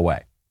up and go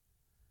away.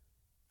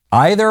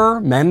 Either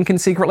men can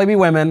secretly be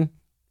women,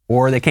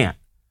 or they can't.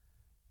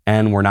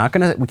 And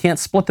we can't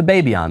split the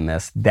baby on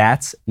this.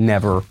 That's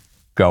never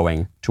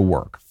going to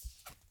work.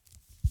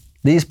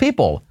 These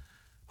people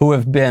who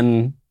have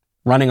been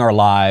running our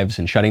lives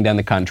and shutting down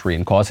the country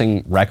and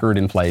causing record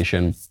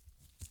inflation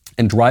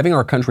and driving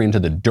our country into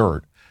the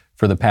dirt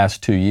for the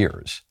past 2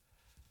 years,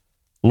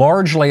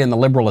 largely in the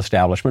liberal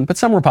establishment, but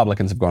some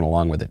Republicans have gone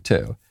along with it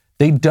too.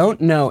 They don't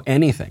know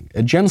anything.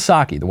 Jen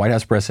Psaki, the White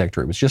House press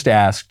secretary, was just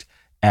asked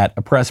at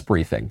a press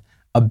briefing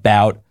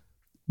about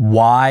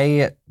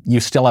why you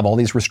still have all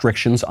these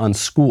restrictions on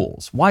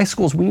schools. Why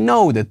schools? We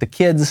know that the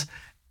kids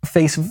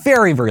face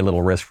very, very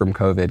little risk from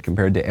COVID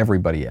compared to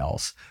everybody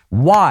else.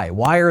 Why?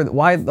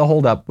 Why the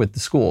holdup with the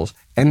schools?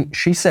 And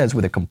she says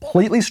with a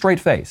completely straight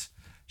face,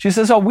 she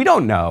says, oh, we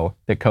don't know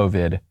that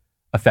COVID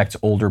affects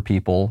older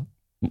people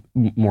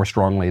more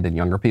strongly than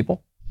younger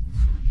people.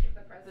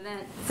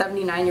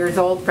 79 years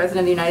old, President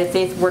of the United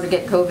States, were to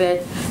get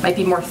COVID, might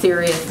be more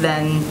serious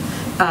than,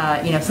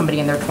 somebody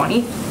in their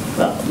 20s?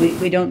 Well,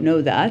 we don't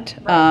know that,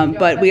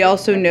 but we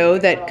also know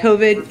that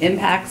COVID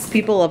impacts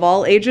people of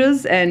all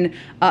ages and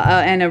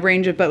a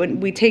range of. But when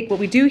we take what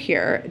we do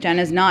here, Jen,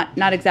 is not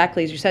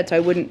exactly as you said. So I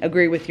wouldn't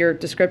agree with your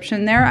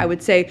description there. I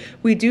would say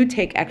we do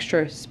take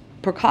extra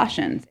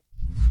precautions.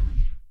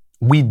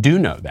 We do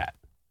know that.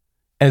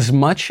 As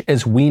much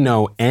as we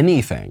know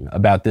anything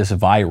about this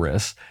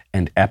virus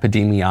and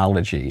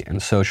epidemiology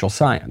and social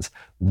science,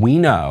 we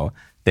know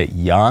that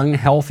young,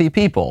 healthy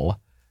people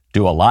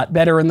do a lot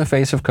better in the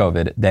face of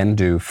COVID than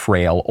do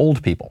frail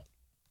old people.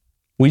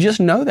 We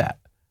just know that.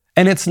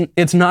 And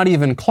it's not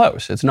even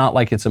close. It's not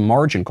like it's a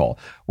margin call.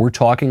 We're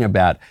talking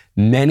about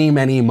many,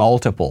 many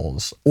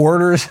multiples,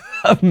 orders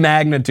of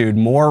magnitude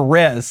more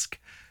risk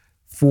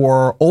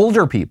for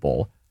older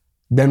people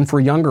than for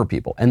younger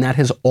people. And that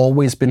has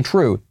always been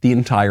true the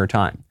entire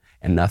time.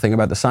 And nothing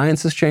about the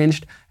science has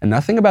changed, and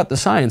nothing about the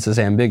science is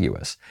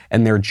ambiguous.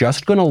 And they're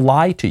just going to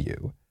lie to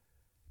you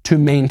to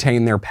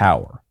maintain their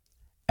power,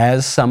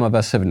 as some of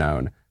us have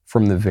known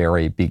from the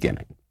very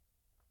beginning.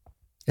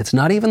 It's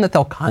not even that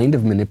they'll kind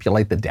of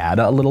manipulate the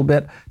data a little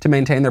bit to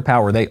maintain their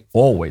power. They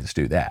always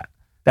do that.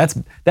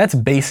 That's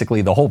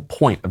basically the whole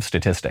point of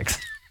statistics.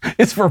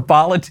 It's for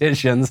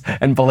politicians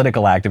and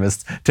political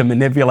activists to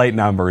manipulate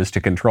numbers to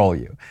control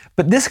you.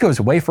 But this goes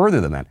way further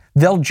than that.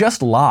 They'll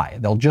just lie.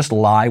 They'll just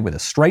lie with a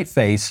straight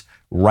face,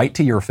 right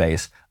to your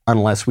face,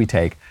 unless we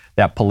take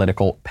that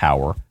political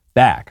power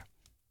back.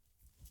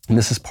 And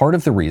this is part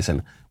of the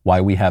reason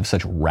why we have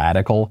such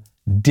radical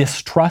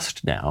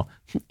distrust now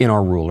in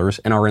our rulers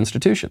and our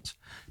institutions.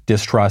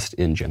 Distrust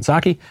in Jen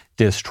Psaki,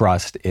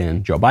 distrust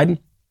in Joe Biden,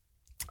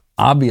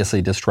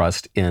 obviously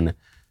distrust in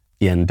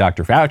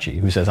Dr. Fauci,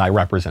 who says, I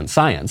represent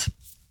science,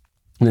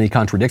 and then he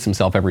contradicts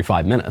himself every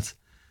 5 minutes.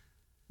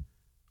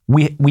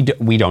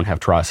 We don't have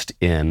trust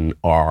in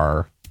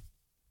our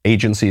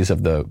agencies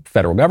of the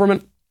federal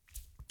government.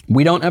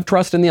 We don't have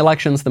trust in the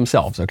elections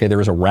themselves. Okay, there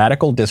is a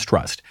radical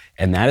distrust,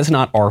 and that is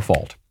not our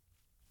fault.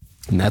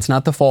 And that's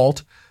not the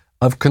fault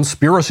of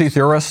conspiracy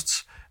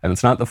theorists, and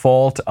it's not the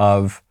fault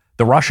of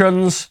the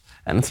Russians,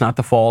 and it's not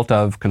the fault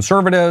of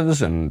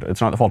conservatives, and it's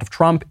not the fault of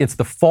Trump. It's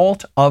the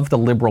fault of the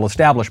liberal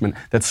establishment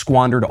that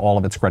squandered all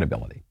of its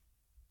credibility.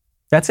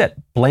 That's it.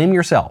 Blame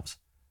yourselves.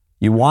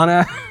 You want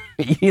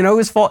to, you know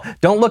whose fault?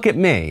 Don't look at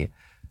me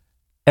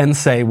and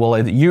say,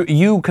 well,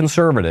 you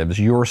conservatives,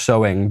 you're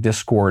sowing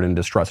discord and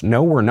distrust.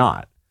 No, we're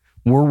not.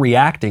 We're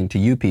reacting to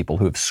you people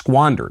who have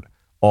squandered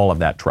all of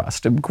that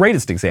trust. The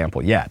greatest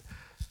example yet.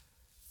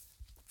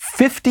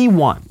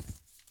 51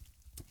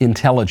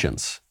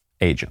 intelligence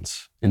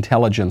agents,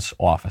 intelligence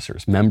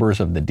officers, members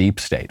of the deep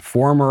state,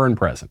 former and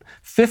present,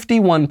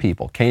 51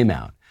 people came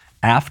out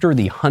after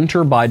the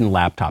Hunter Biden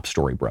laptop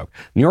story broke.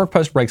 New York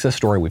Post breaks this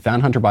story. We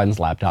found Hunter Biden's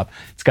laptop.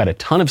 It's got a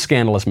ton of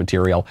scandalous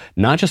material,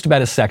 not just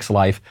about his sex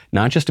life,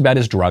 not just about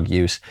his drug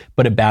use,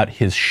 but about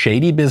his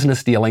shady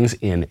business dealings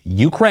in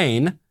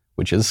Ukraine,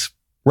 which is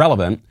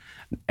relevant,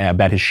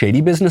 about his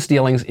shady business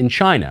dealings in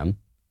China,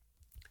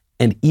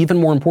 and even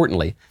more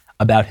importantly,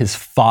 about his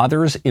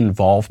father's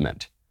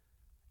involvement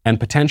and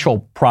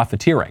potential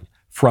profiteering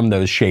from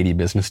those shady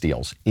business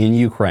deals in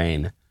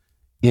Ukraine,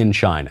 in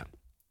China.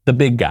 The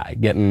big guy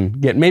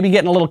maybe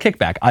getting a little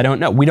kickback. I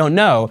don't know. We don't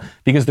know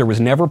because there was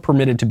never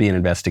permitted to be an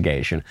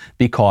investigation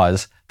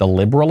because the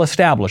liberal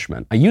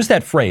establishment, I use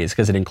that phrase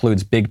because it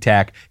includes big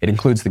tech, it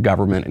includes the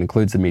government, it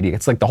includes the media.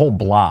 It's like the whole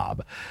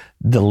blob.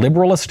 The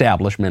liberal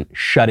establishment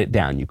shut it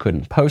down. You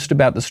couldn't post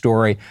about the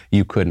story.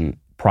 You couldn't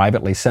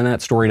privately send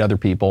that story to other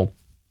people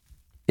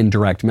in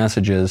direct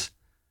messages.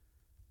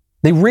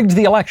 They rigged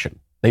the election.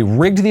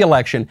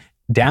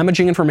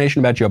 Damaging information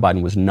about Joe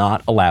Biden was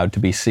not allowed to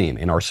be seen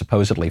in our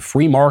supposedly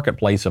free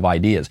marketplace of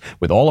ideas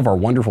with all of our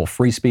wonderful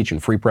free speech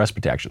and free press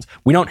protections.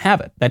 We don't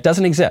have it. That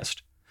doesn't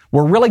exist.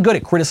 We're really good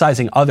at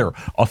criticizing other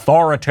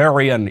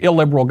authoritarian,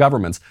 illiberal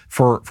governments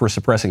for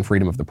suppressing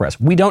freedom of the press.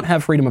 We don't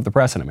have freedom of the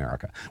press in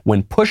America.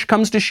 When push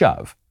comes to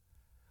shove,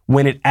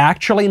 when it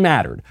actually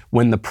mattered,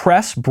 when the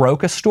press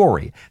broke a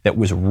story that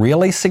was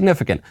really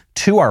significant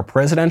to our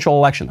presidential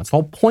election, that's the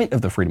whole point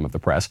of the freedom of the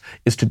press,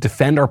 is to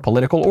defend our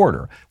political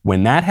order.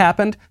 When that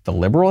happened, the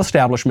liberal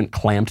establishment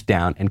clamped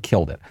down and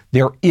killed it.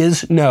 There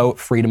is no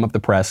freedom of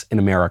the press in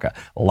America.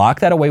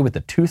 Lock that away with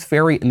the tooth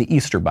fairy and the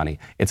Easter bunny.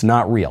 It's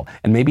not real.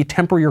 And maybe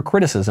temper your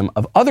criticism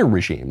of other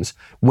regimes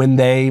when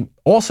they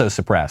also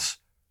suppress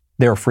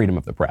their freedom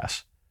of the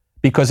press.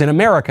 Because in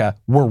America,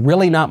 we're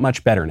really not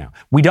much better now.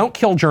 We don't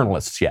kill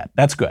journalists yet.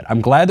 That's good. I'm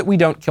glad that we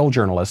don't kill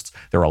journalists.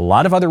 There are a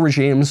lot of other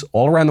regimes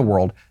all around the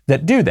world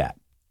that do that.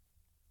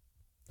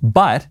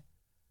 But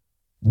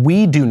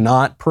we do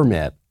not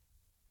permit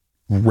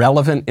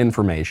relevant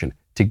information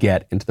to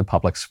get into the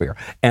public sphere.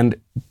 And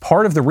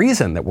part of the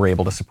reason that we're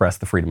able to suppress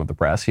the freedom of the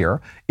press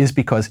here is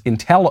because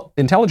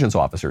intelligence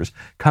officers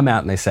come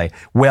out and they say,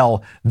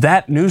 well,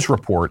 that news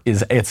report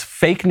it's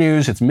fake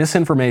news, it's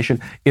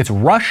misinformation, it's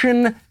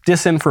Russian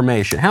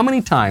disinformation. How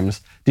many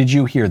times did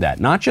you hear that?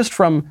 Not just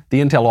from the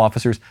intel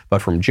officers,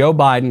 but from Joe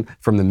Biden,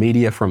 from the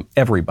media, from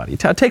everybody.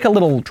 Take a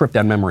little trip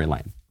down memory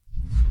lane.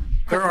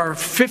 There are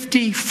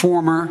 50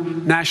 former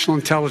national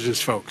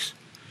intelligence folks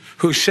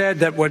who said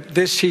that what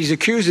he's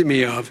accusing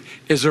me of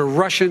is a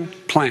Russian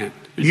plant.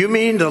 You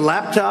mean the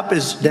laptop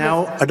is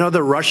now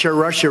another Russia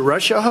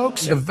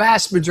hoax? The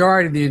vast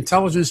majority of the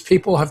intelligence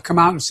people have come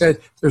out and said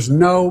there's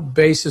no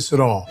basis at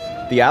all.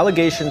 The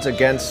allegations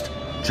against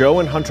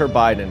Joe and Hunter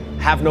Biden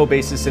have no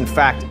basis in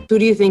fact. Who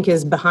do you think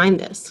is behind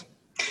this?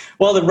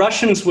 Well, the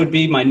Russians would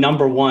be my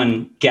number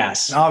one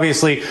guess.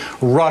 Obviously,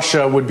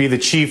 Russia would be the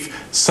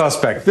chief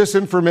suspect. This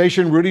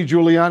information Rudy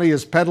Giuliani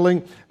is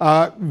peddling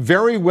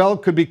very well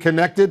could be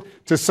connected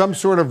to some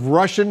sort of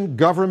Russian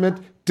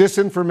government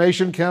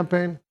disinformation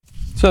campaign.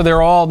 So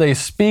they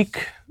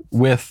speak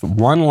with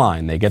one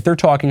line. They get their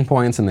talking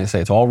points and they say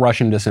it's all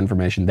Russian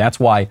disinformation. That's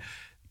why,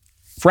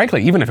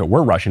 frankly, even if it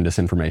were Russian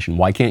disinformation,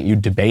 why can't you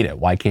debate it?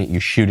 Why can't you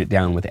shoot it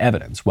down with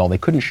evidence? Well, they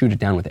couldn't shoot it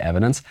down with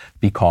evidence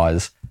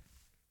because,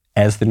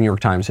 as the New York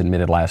Times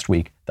admitted last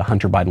week, the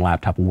Hunter Biden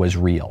laptop was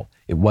real.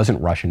 It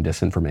wasn't Russian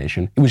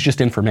disinformation. It was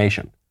just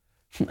information.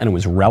 And it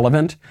was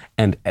relevant.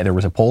 And there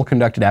was a poll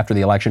conducted after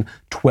the election.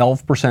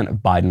 12% of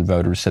Biden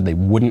voters said they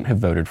wouldn't have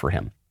voted for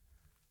him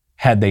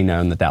had they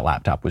known that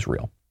laptop was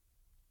real.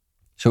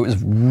 So it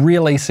was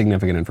really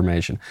significant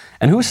information.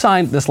 And who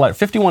signed this letter?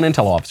 51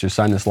 intel officers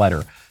signed this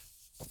letter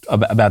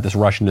about this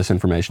Russian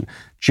disinformation.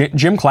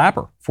 Jim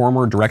Clapper,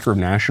 former director of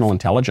national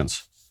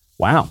intelligence.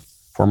 Wow.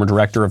 Former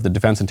director of the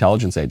Defense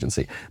Intelligence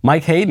Agency.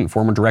 Mike Hayden,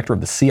 former director of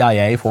the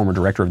CIA, former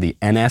director of the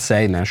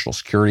NSA, National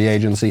Security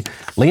Agency.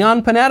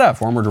 Leon Panetta,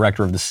 former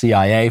director of the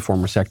CIA,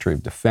 former Secretary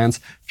of Defense.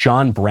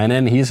 John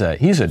Brennan, he's a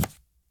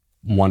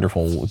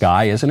wonderful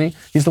guy, isn't he?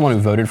 He's the one who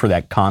voted for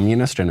that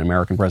communist in an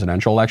American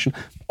presidential election.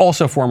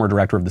 Also former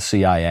director of the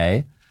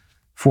CIA,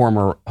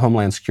 former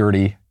Homeland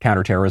Security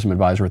counterterrorism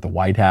advisor at the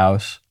White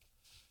House.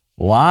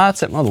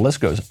 Lots of, well, the list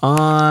goes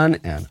on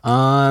and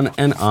on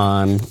and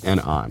on and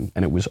on.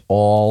 And it was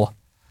all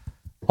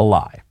a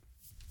lie.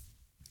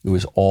 It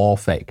was all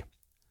fake.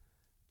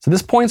 So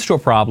this points to a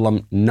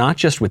problem not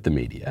just with the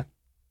media,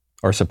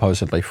 or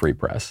supposedly free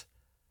press,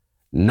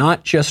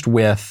 not just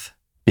with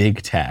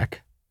big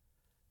tech,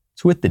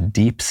 it's with the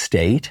deep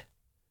state.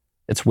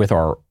 It's with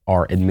our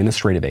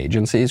administrative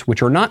agencies,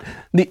 which are not,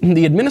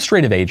 the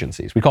administrative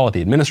agencies, we call it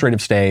the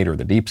administrative state or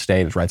the deep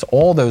state, right? It's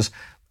all those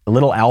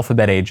little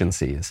alphabet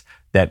agencies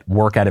that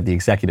work out of the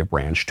executive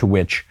branch to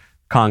which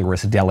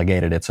Congress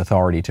delegated its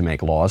authority to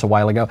make laws a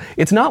while ago.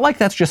 It's not like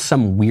that's just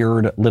some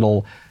weird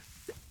little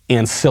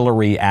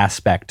ancillary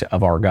aspect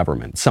of our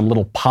government, some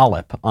little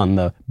polyp on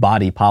the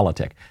body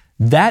politic.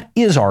 That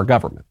is our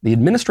government. The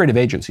administrative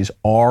agencies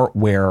are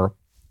where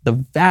the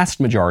vast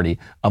majority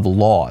of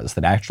laws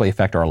that actually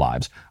affect our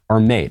lives are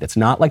made. It's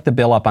not like the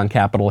bill up on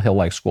Capitol Hill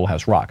like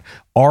Schoolhouse Rock.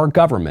 Our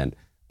government,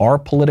 our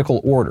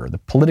political order, the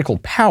political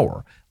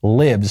power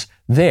lives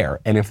there.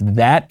 And if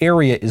that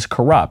area is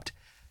corrupt,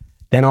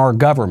 then our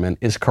government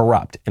is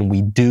corrupt, and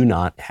we do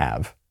not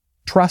have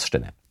trust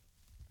in it.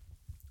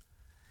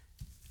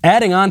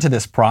 Adding on to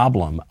this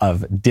problem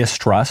of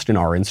distrust in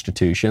our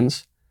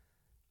institutions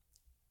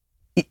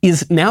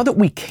is now that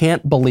we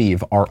can't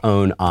believe our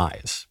own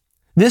eyes.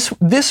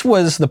 This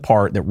was the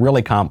part that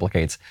really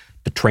complicates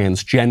the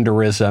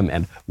transgenderism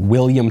and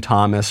William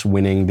Thomas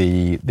winning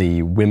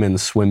the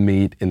women's swim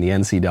meet in the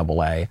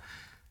NCAA.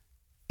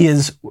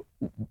 Is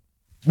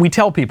we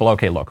tell people,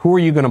 okay, look, who are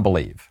you going to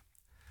believe?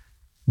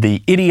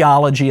 The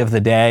ideology of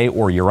the day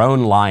or your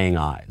own lying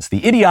eyes?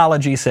 The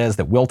ideology says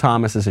that Will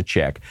Thomas is a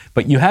chick,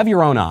 but you have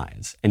your own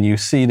eyes and you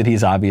see that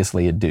he's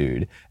obviously a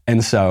dude.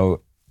 And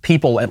so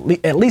people,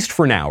 at least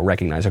for now,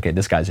 recognize, okay,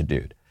 this guy's a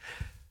dude.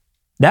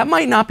 That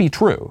might not be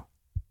true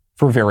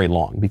for very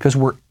long because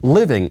we're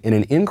living in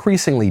an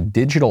increasingly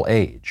digital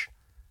age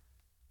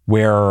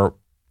where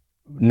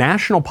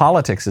national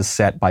politics is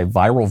set by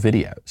viral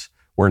videos,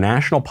 where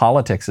national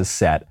politics is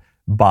set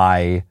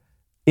by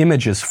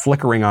images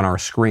flickering on our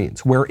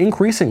screens, where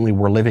increasingly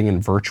we're living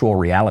in virtual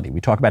reality. We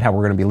talk about how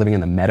we're going to be living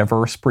in the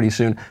metaverse pretty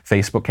soon.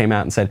 Facebook came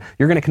out and said,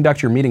 you're going to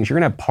conduct your meetings, you're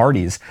going to have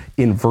parties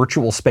in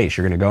virtual space.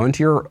 You're going to go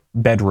into your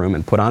bedroom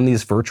and put on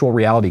these virtual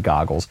reality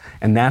goggles,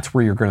 and that's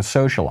where you're going to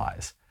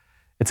socialize.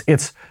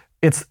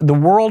 It's the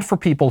world for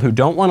people who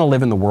don't want to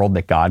live in the world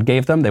that God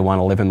gave them. They want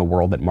to live in the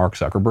world that Mark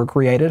Zuckerberg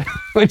created,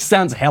 which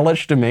sounds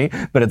hellish to me,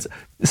 but it's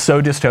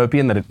so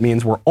dystopian that it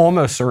means we're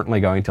almost certainly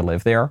going to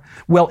live there.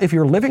 Well, if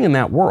you're living in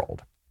that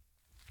world,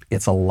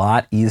 it's a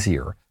lot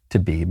easier to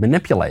be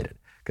manipulated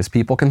because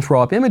people can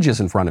throw up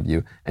images in front of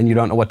you and you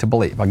don't know what to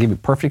believe. I'll give you a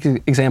perfect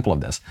example of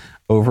this.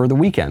 Over the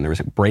weekend, there was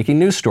a breaking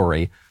news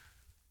story.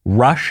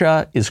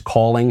 Russia is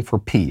calling for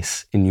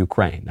peace in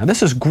Ukraine. Now,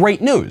 this is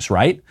great news,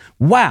 right?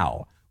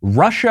 Wow.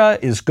 Russia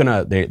is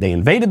they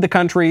invaded the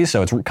country,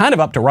 so it's kind of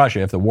up to Russia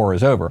if the war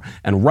is over.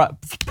 And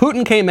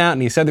Putin came out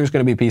and he said there's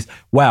going to be peace.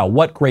 Wow,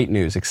 what great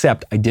news,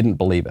 except I didn't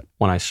believe it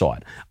when I saw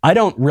it. I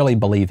don't really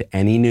believe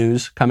any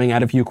news coming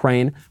out of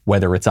Ukraine,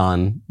 whether it's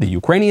on the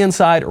Ukrainian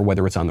side or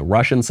whether it's on the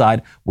Russian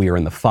side. We are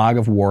in the fog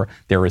of war.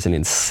 There is an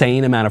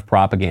insane amount of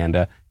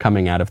propaganda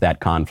coming out of that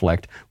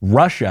conflict.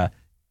 Russia,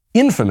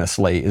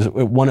 infamously, is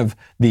one of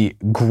the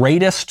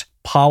greatest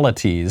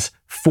polities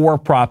for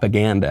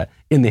propaganda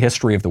in the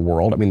history of the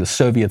world. I mean, the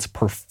Soviets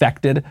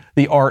perfected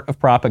the art of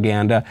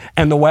propaganda,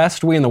 and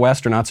we in the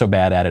West are not so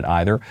bad at it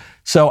either.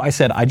 So I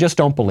said, I just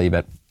don't believe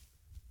it.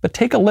 But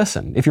take a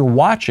listen. If you're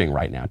watching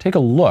right now, take a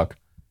look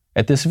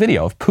at this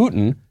video of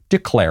Putin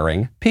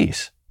declaring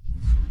peace.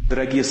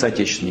 Дорогие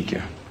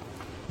соотечественники,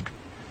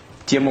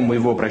 тема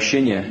моего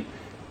обращения —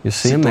 you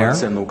see him there,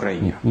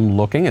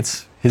 looking,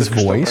 it's his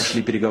voice,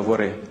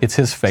 it's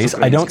his face.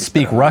 I don't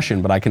speak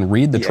Russian, but I can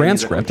read the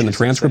transcript, and the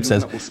transcript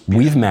says,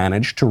 we've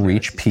managed to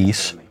reach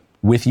peace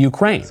with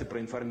Ukraine.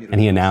 And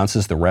he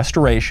announces the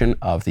restoration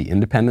of the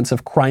independence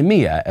of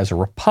Crimea as a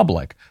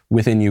republic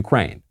within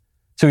Ukraine.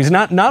 So he's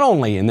not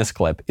only in this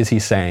clip is he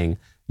saying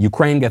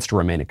Ukraine gets to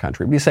remain a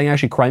country, but he's saying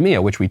actually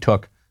Crimea, which we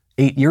took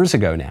 8 years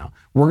ago now,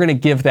 we're going to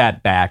give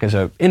that back as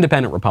an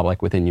independent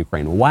republic within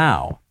Ukraine.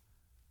 Wow.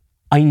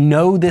 I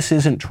know this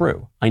isn't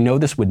true. I know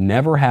this would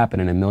never happen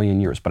in a million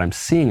years, but I'm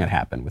seeing it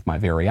happen with my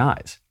very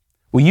eyes.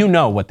 Well, you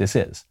know what this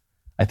is.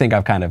 I think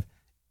I've kind of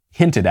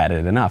hinted at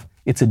it enough.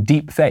 It's a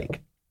deep fake,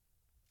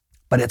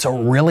 but it's a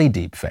really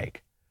deep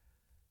fake.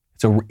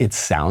 It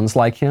sounds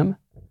like him.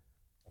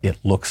 It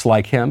looks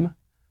like him.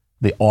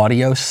 The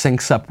audio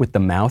syncs up with the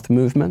mouth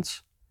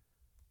movements.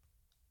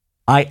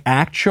 I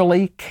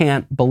actually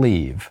can't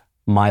believe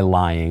my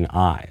lying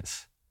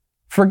eyes.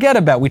 Forget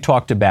about, we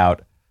talked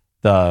about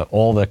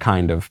all the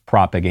kind of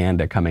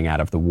propaganda coming out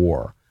of the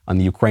war. On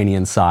the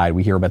Ukrainian side,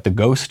 we hear about the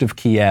ghost of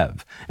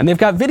Kiev. And they've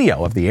got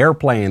video of the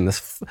airplane,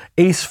 this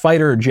ace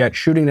fighter jet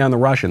shooting down the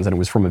Russians, and it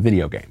was from a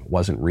video game. It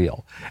wasn't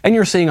real. And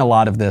you're seeing a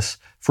lot of this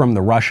from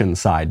the Russian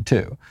side,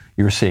 too.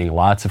 You're seeing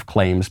lots of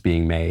claims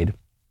being made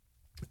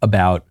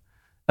about,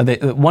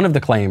 one of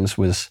the claims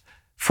was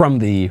from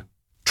the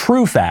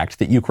true fact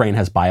that Ukraine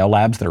has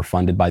biolabs that are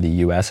funded by the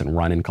U.S. and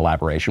run in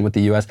collaboration with the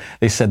U.S.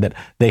 They said that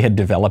they had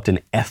developed an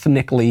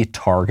ethnically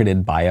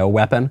targeted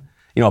bioweapon.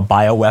 You know, a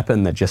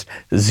bioweapon that just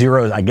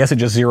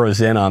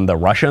zeroes in on the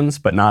Russians,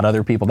 but not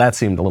other people. That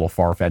seemed a little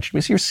far-fetched to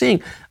me. So you're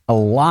seeing a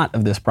lot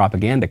of this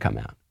propaganda come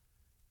out.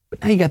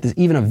 But now you got this,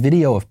 even a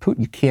video of Putin.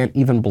 You can't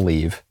even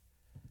believe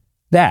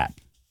that.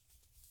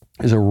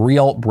 There's a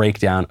real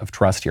breakdown of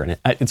trust here. And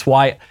it's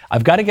why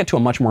I've got to get to a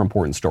much more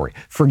important story.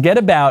 Forget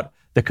about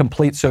the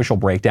complete social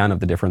breakdown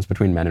of the difference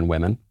between men and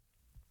women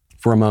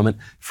for a moment.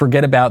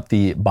 Forget about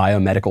the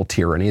biomedical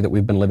tyranny that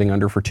we've been living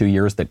under for 2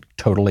 years that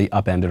totally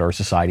upended our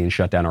society and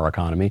shut down our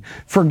economy.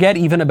 Forget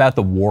even about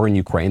the war in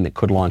Ukraine that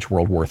could launch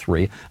World War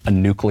III, a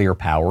nuclear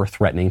power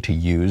threatening to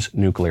use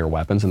nuclear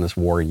weapons in this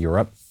war in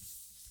Europe.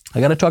 I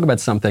got to talk about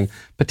something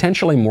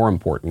potentially more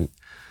important.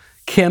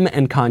 Kim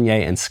and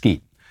Kanye and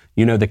Skeet.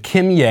 You know, the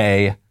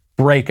Kim-Ye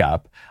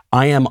breakup.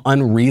 I am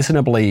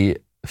unreasonably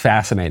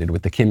fascinated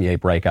with the Kim-Ye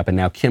breakup, and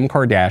now Kim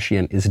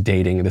Kardashian is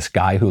dating this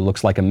guy who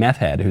looks like a meth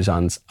head who's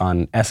on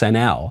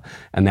SNL,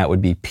 and that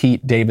would be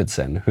Pete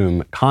Davidson,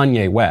 whom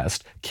Kanye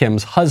West,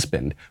 Kim's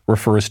husband,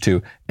 refers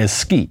to as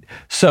Skeet.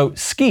 So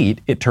Skeet,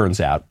 it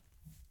turns out,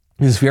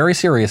 is very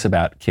serious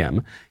about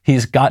Kim.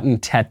 He's gotten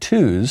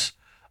tattoos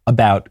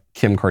about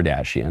Kim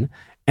Kardashian,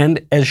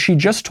 and as she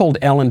just told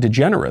Ellen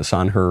DeGeneres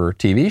on her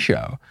TV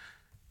show,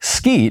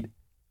 Skeet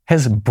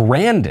has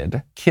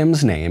branded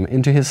Kim's name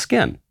into his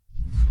skin.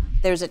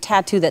 There's a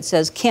tattoo that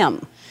says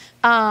Kim.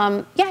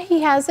 Yeah,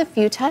 he has a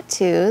few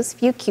tattoos, a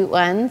few cute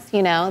ones,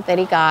 you know, that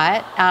he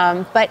got.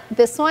 But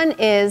this one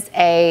is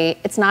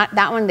it's not,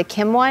 that one, the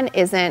Kim one,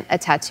 isn't a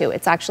tattoo.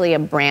 It's actually a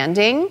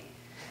branding,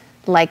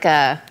 like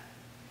a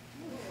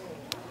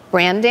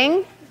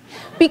branding.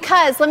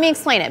 Because, let me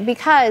explain it,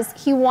 because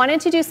he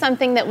wanted to do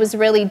something that was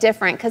really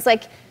different. Because,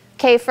 like,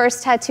 okay,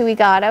 first tattoo he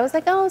got, I was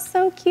like, oh,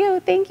 so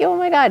cute, thank you, oh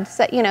my God.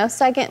 So, you know,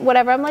 second,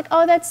 whatever, I'm like,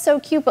 oh, that's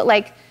so cute. But,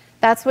 like,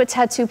 that's what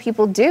tattoo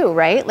people do,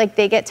 right? Like,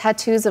 they get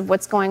tattoos of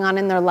what's going on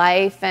in their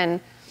life. And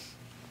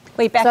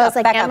wait, back so up, I was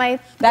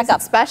like, back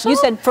up. Special? You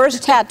said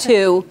first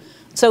tattoo,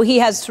 so he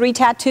has 3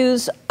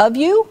 tattoos of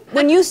you?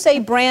 When you say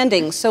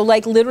branding, so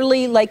like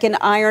literally like an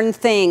iron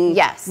thing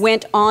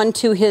went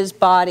onto his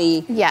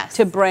body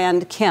to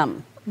brand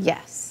Kim?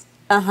 Yes.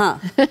 Uh-huh.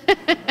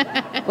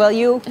 Well,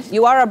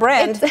 you are a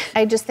brand.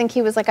 I just think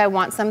he was like, I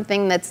want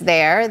something that's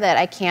there that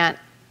I can't,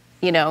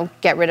 you know,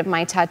 get rid of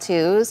my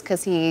tattoos,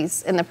 because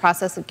he's in the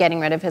process of getting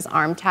rid of his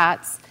arm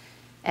tats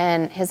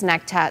and his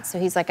neck tats. So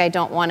he's like, I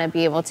don't want to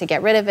be able to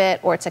get rid of it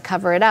or to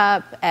cover it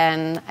up.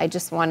 And I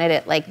just wanted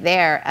it like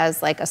there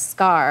as like a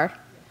scar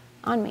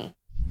on me.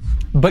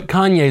 But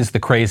Kanye's the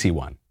crazy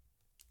one.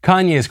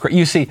 Kanye's crazy.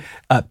 You see,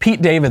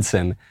 Pete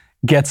Davidson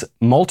gets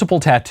multiple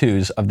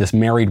tattoos of this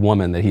married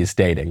woman that he's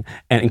dating,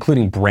 and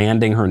including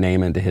branding her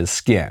name into his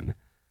skin.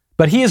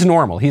 But he is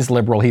normal. He's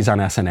liberal. He's on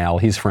SNL.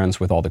 He's friends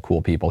with all the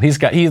cool people.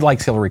 He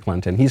likes Hillary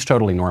Clinton. He's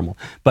totally normal.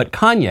 But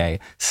Kanye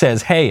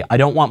says, hey, I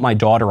don't want my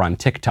daughter on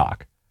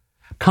TikTok.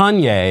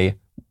 Kanye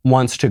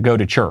wants to go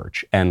to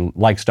church and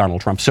likes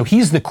Donald Trump. So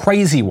he's the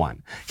crazy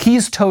one.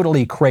 He's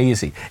totally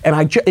crazy.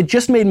 And it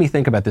just made me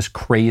think about this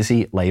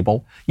crazy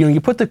label. You know,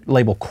 you put the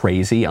label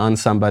crazy on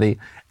somebody,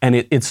 and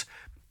it's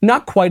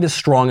not quite as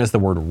strong as the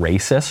word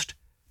racist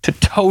to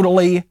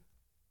totally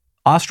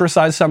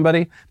ostracize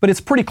somebody, but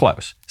it's pretty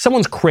close.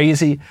 Someone's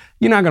crazy,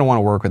 you're not going to want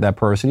to work with that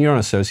person. You don't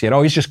associate,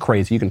 oh, he's just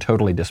crazy. You can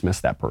totally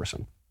dismiss that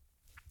person.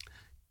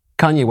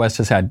 Kanye West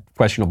has had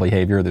questionable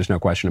behavior. There's no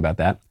question about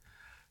that.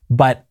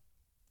 But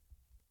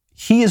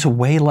he is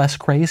way less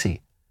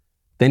crazy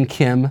than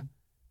Kim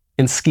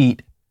and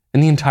Skeet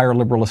and the entire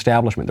liberal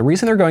establishment. The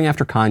reason they're going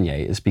after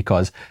Kanye is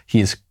because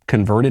he's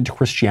converted to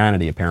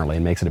Christianity, apparently,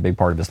 and makes it a big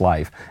part of his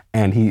life.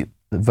 And he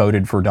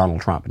voted for Donald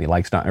Trump, and he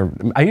likes I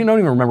don't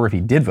even remember if he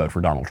did vote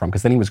for Donald Trump,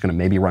 because then he was going to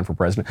maybe run for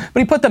president.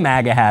 But he put the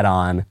MAGA hat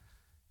on.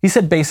 He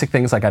said basic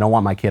things like, I don't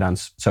want my kid on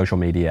social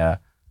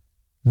media.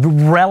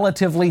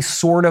 Relatively,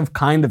 sort of,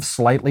 kind of,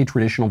 slightly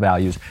traditional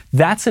values.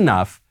 That's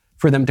enough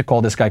for them to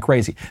call this guy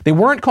crazy. They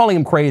weren't calling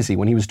him crazy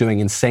when he was doing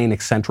insane,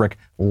 eccentric,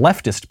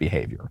 leftist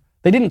behavior.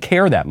 They didn't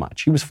care that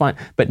much. He was fine.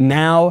 But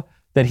now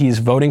that he's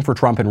voting for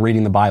Trump and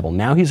reading the Bible,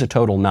 now he's a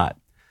total nut.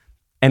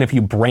 And if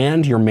you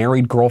brand your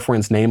married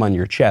girlfriend's name on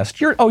your chest,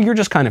 you're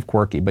just kind of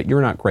quirky, but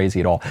you're not crazy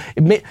at all.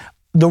 The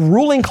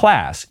ruling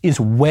class is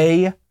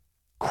way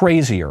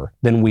crazier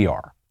than we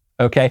are,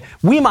 okay?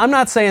 I'm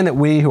not saying that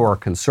we who are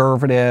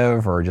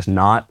conservative or just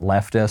not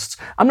leftists,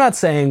 I'm not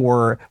saying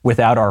we're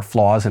without our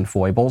flaws and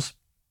foibles,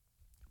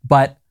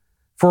 but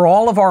for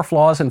all of our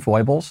flaws and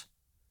foibles,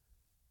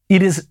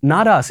 it is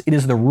not us, it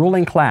is the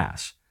ruling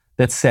class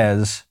that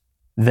says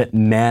that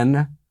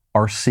men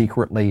are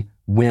secretly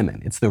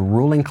women. It's the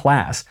ruling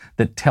class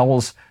that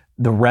tells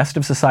the rest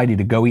of society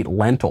to go eat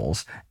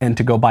lentils and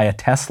to go buy a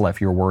Tesla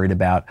if you're worried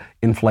about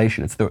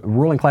inflation. It's the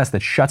ruling class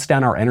that shuts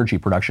down our energy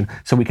production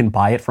so we can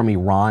buy it from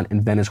Iran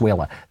and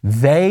Venezuela.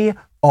 They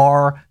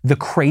are the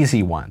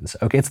crazy ones,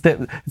 okay? It's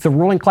the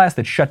ruling class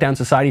that shut down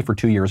society for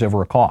 2 years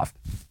over a cough.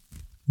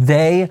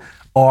 They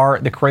are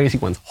the crazy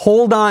ones.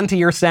 Hold on to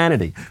your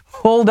sanity.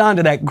 Hold on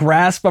to that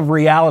grasp of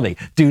reality.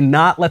 Do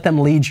not let them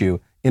lead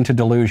you into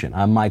delusion.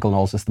 I'm Michael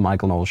Knowles. This is The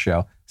Michael Knowles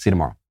Show. See you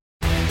tomorrow.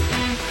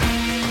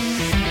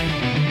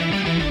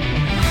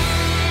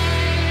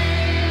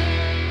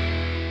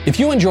 If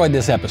you enjoyed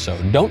this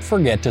episode, don't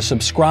forget to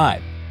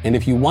subscribe. And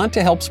if you want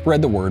to help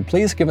spread the word,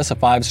 please give us a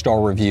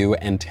 5-star review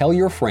and tell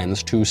your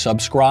friends to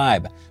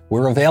subscribe.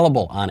 We're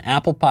available on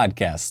Apple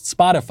Podcasts,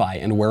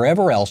 Spotify, and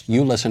wherever else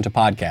you listen to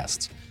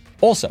podcasts.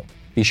 Also,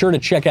 be sure to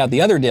check out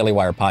the other Daily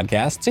Wire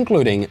podcasts,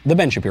 including The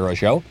Ben Shapiro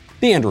Show,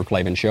 The Andrew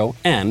Klavan Show,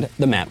 and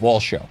The Matt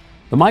Walsh Show.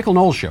 The Michael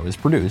Knowles Show is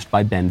produced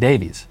by Ben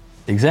Davies.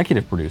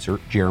 Executive producer,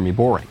 Jeremy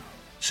Boring.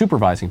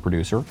 Supervising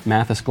producer,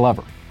 Mathis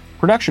Glover.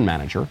 Production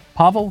manager,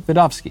 Pavel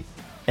Vidovsky.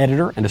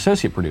 Editor and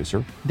associate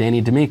producer,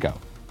 Danny D'Amico.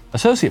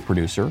 Associate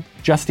producer,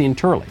 Justine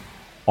Turley.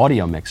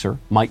 Audio mixer,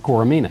 Mike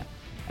Coromina.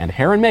 And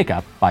hair and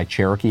makeup by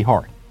Cherokee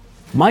Hart.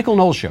 The Michael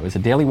Knowles Show is a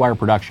Daily Wire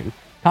production.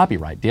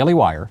 Copyright Daily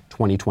Wire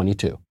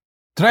 2022.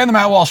 Today on The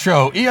Matt Walsh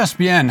Show,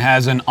 ESPN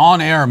has an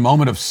on-air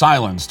moment of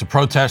silence to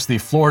protest the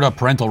Florida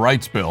parental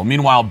rights bill.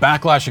 Meanwhile,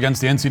 backlash against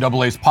the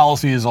NCAA's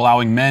policies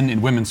allowing men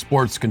in women's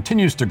sports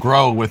continues to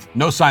grow with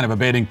no sign of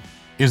abating.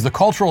 Is the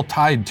cultural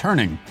tide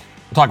turning?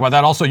 We'll talk about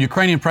that. Also,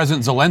 Ukrainian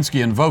President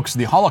Zelensky invokes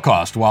the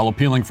Holocaust while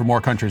appealing for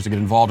more countries to get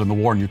involved in the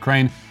war in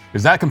Ukraine.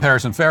 Is that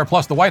comparison fair?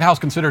 Plus, the White House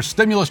considers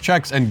stimulus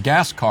checks and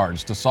gas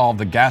cards to solve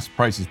the gas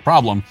prices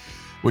problem,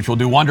 which will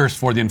do wonders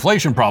for the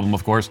inflation problem,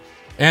 of course.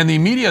 And the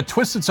media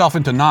twists itself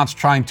into knots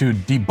trying to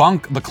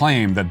debunk the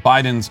claim that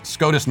Biden's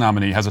SCOTUS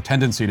nominee has a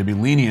tendency to be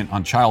lenient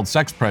on child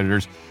sex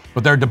predators,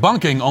 but their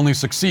debunking only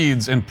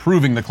succeeds in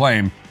proving the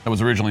claim that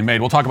was originally made.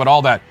 We'll talk about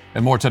all that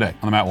and more today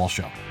on The Matt Walsh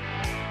Show.